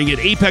hiring at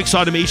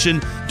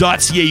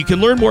apexautomation.ca. You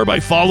can learn more by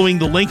following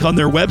the link on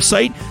their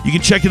website. You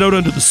can check it out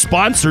under the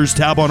sponsors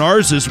tab on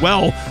ours as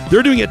well.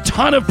 They're doing a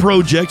ton of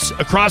projects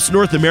across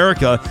North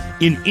America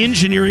in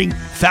engineering,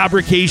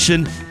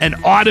 fabrication, and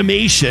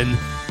automation,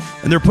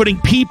 and they're putting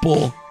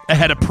people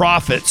ahead of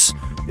profits.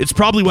 It's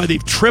probably why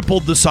they've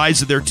tripled the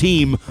size of their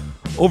team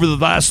over the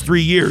last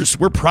 3 years.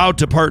 We're proud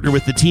to partner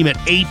with the team at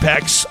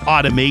Apex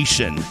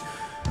Automation.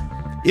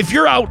 If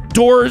you're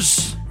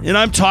outdoors, and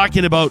I'm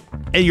talking about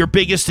your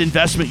biggest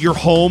investment, your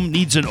home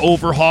needs an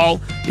overhaul.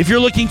 If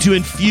you're looking to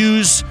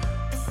infuse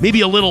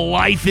maybe a little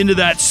life into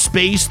that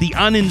space, the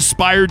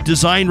uninspired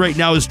design right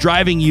now is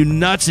driving you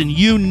nuts, and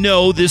you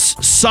know this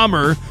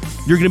summer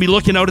you're going to be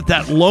looking out at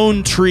that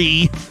lone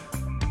tree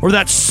or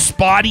that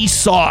spotty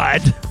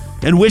sod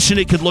and wishing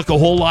it could look a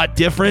whole lot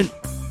different.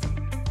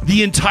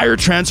 The entire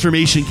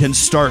transformation can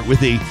start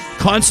with a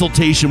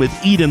consultation with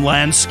Eden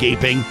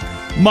Landscaping.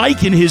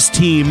 Mike and his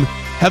team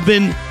have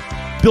been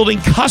building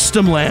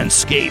custom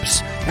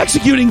landscapes,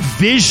 executing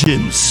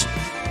visions,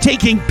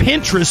 taking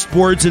Pinterest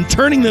boards and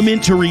turning them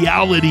into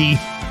reality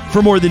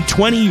for more than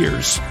 20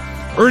 years,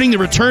 earning the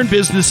return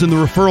business and the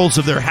referrals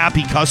of their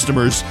happy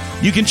customers.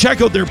 You can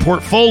check out their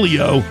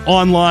portfolio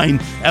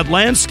online at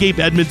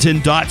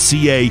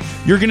landscapeedmonton.ca.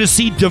 You're going to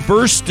see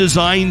diverse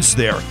designs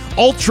there,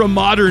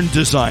 ultra-modern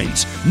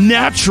designs,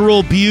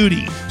 natural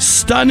beauty,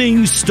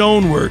 stunning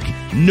stonework.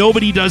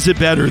 Nobody does it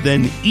better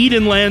than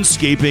Eden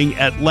Landscaping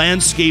at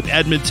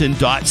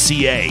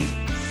landscapeedmonton.ca.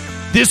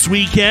 This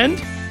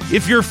weekend,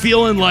 If you're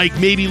feeling like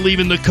maybe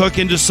leaving the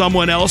cooking to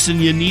someone else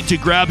and you need to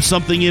grab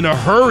something in a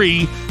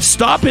hurry,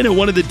 stop in at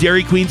one of the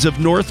Dairy Queens of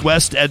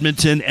Northwest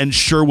Edmonton and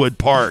Sherwood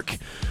Park.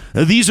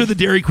 Now, these are the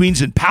Dairy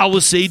Queens in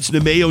Palisades,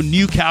 Nemeo,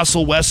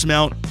 Newcastle,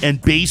 Westmount,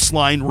 and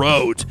Baseline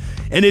Road.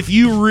 And if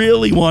you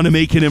really want to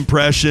make an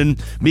impression,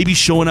 maybe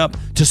showing up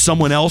to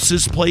someone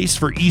else's place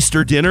for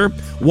Easter dinner,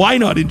 why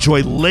not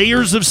enjoy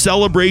layers of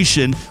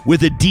celebration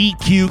with a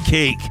DQ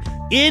cake?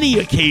 Any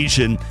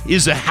occasion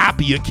is a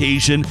happy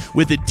occasion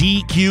with a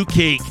DQ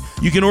cake.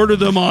 You can order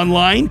them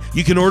online,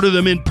 you can order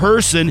them in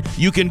person,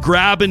 you can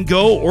grab and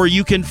go, or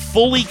you can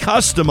fully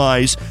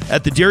customize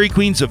at the Dairy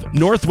Queens of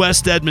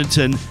Northwest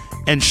Edmonton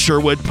and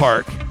Sherwood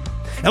Park.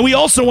 And we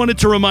also wanted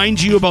to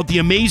remind you about the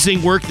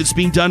amazing work that's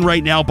being done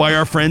right now by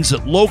our friends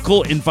at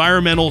Local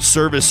Environmental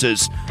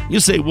Services. You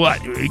say, what,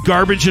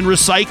 garbage and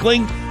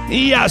recycling?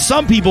 Yeah,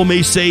 some people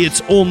may say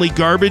it's only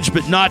garbage,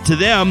 but not to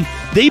them.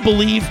 They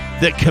believe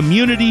that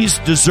communities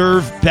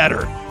deserve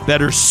better.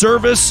 Better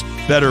service,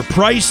 better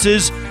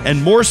prices,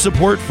 and more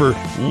support for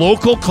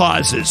local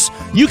causes.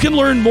 You can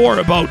learn more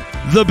about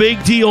the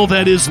big deal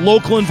that is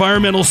Local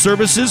Environmental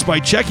Services by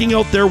checking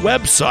out their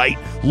website,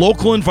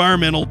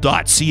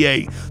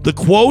 localenvironmental.ca. The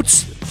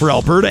quotes for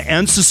Alberta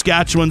and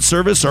Saskatchewan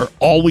service are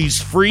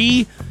always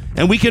free,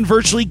 and we can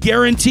virtually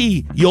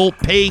guarantee you'll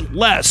pay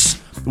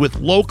less with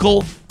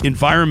Local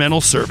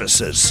Environmental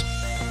Services.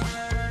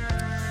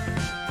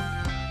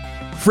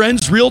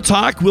 Friends, Real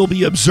Talk will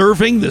be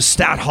observing the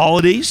Stat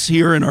holidays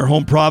here in our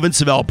home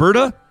province of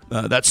Alberta.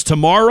 That's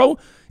tomorrow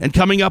and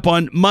coming up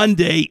on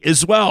Monday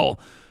as well.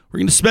 We're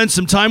going to spend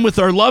some time with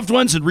our loved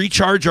ones and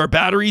recharge our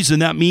batteries,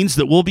 and that means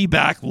that we'll be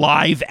back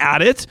live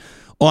at it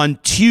on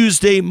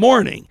Tuesday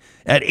morning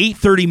at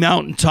 8:30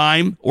 Mountain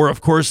Time, or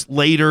of course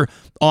later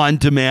on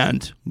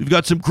demand. We've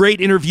got some great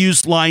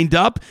interviews lined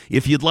up.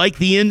 If you'd like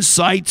the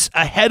insights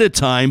ahead of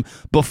time,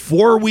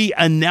 before we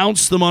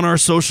announce them on our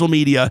social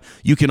media,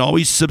 you can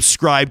always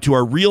subscribe to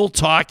our Real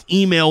Talk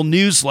email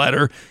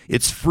newsletter.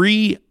 It's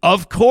free,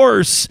 of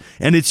course,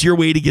 and it's your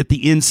way to get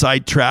the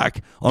inside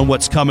track on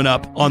what's coming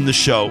up on the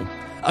show.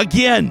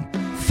 Again,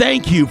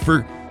 thank you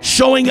for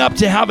showing up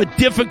to have a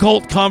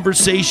difficult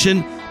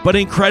conversation, but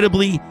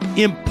incredibly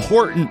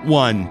important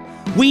one.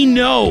 We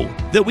know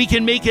that we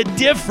can make a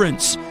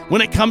difference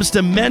when it comes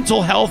to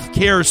mental health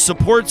care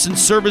supports and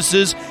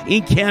services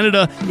in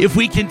Canada if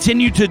we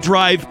continue to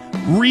drive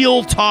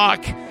real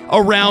talk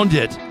around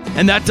it.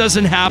 And that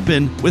doesn't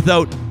happen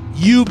without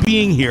you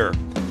being here.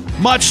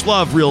 Much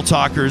love, Real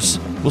Talkers.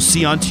 We'll see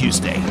you on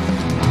Tuesday.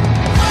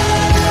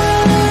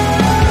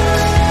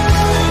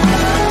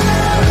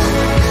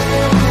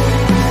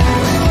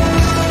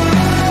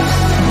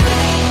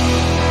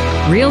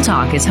 Real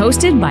Talk is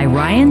hosted by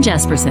Ryan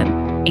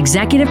Jesperson.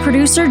 Executive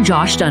producer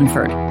Josh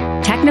Dunford.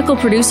 Technical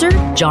producer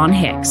John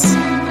Hicks.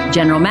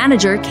 General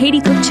manager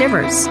Katie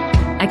Cook-Chivers.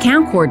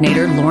 Account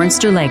coordinator Lawrence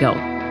Derlego.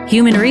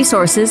 Human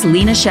resources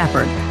Lena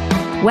Shepard.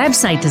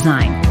 Website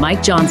design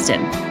Mike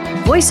Johnston.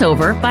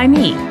 Voiceover by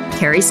me,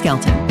 Carrie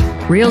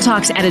Skelton. Real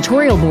Talk's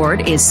editorial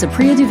board is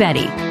Supriya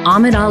Dwivedi,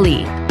 Ahmed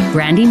Ali,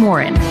 Brandy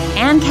Morin,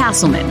 Ann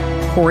Castleman,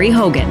 Corey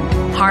Hogan,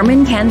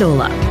 Harman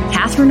Kandola,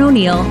 Catherine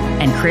O'Neill,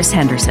 and Chris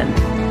Henderson.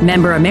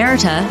 Member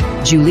Emerita,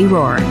 Julie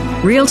Rohr.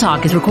 Real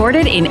Talk is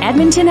recorded in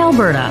Edmonton,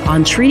 Alberta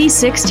on Treaty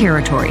 6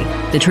 territory,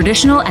 the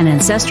traditional and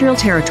ancestral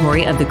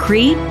territory of the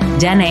Cree,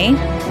 Dene,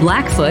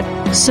 Blackfoot,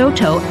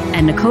 Saulteaux,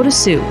 and Nakota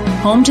Sioux,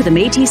 home to the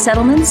Métis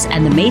settlements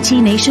and the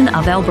Métis Nation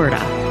of Alberta.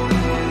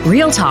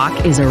 Real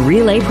Talk is a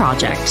relay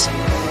project.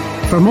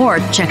 For more,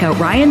 check out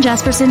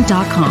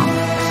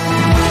ryanjesperson.com.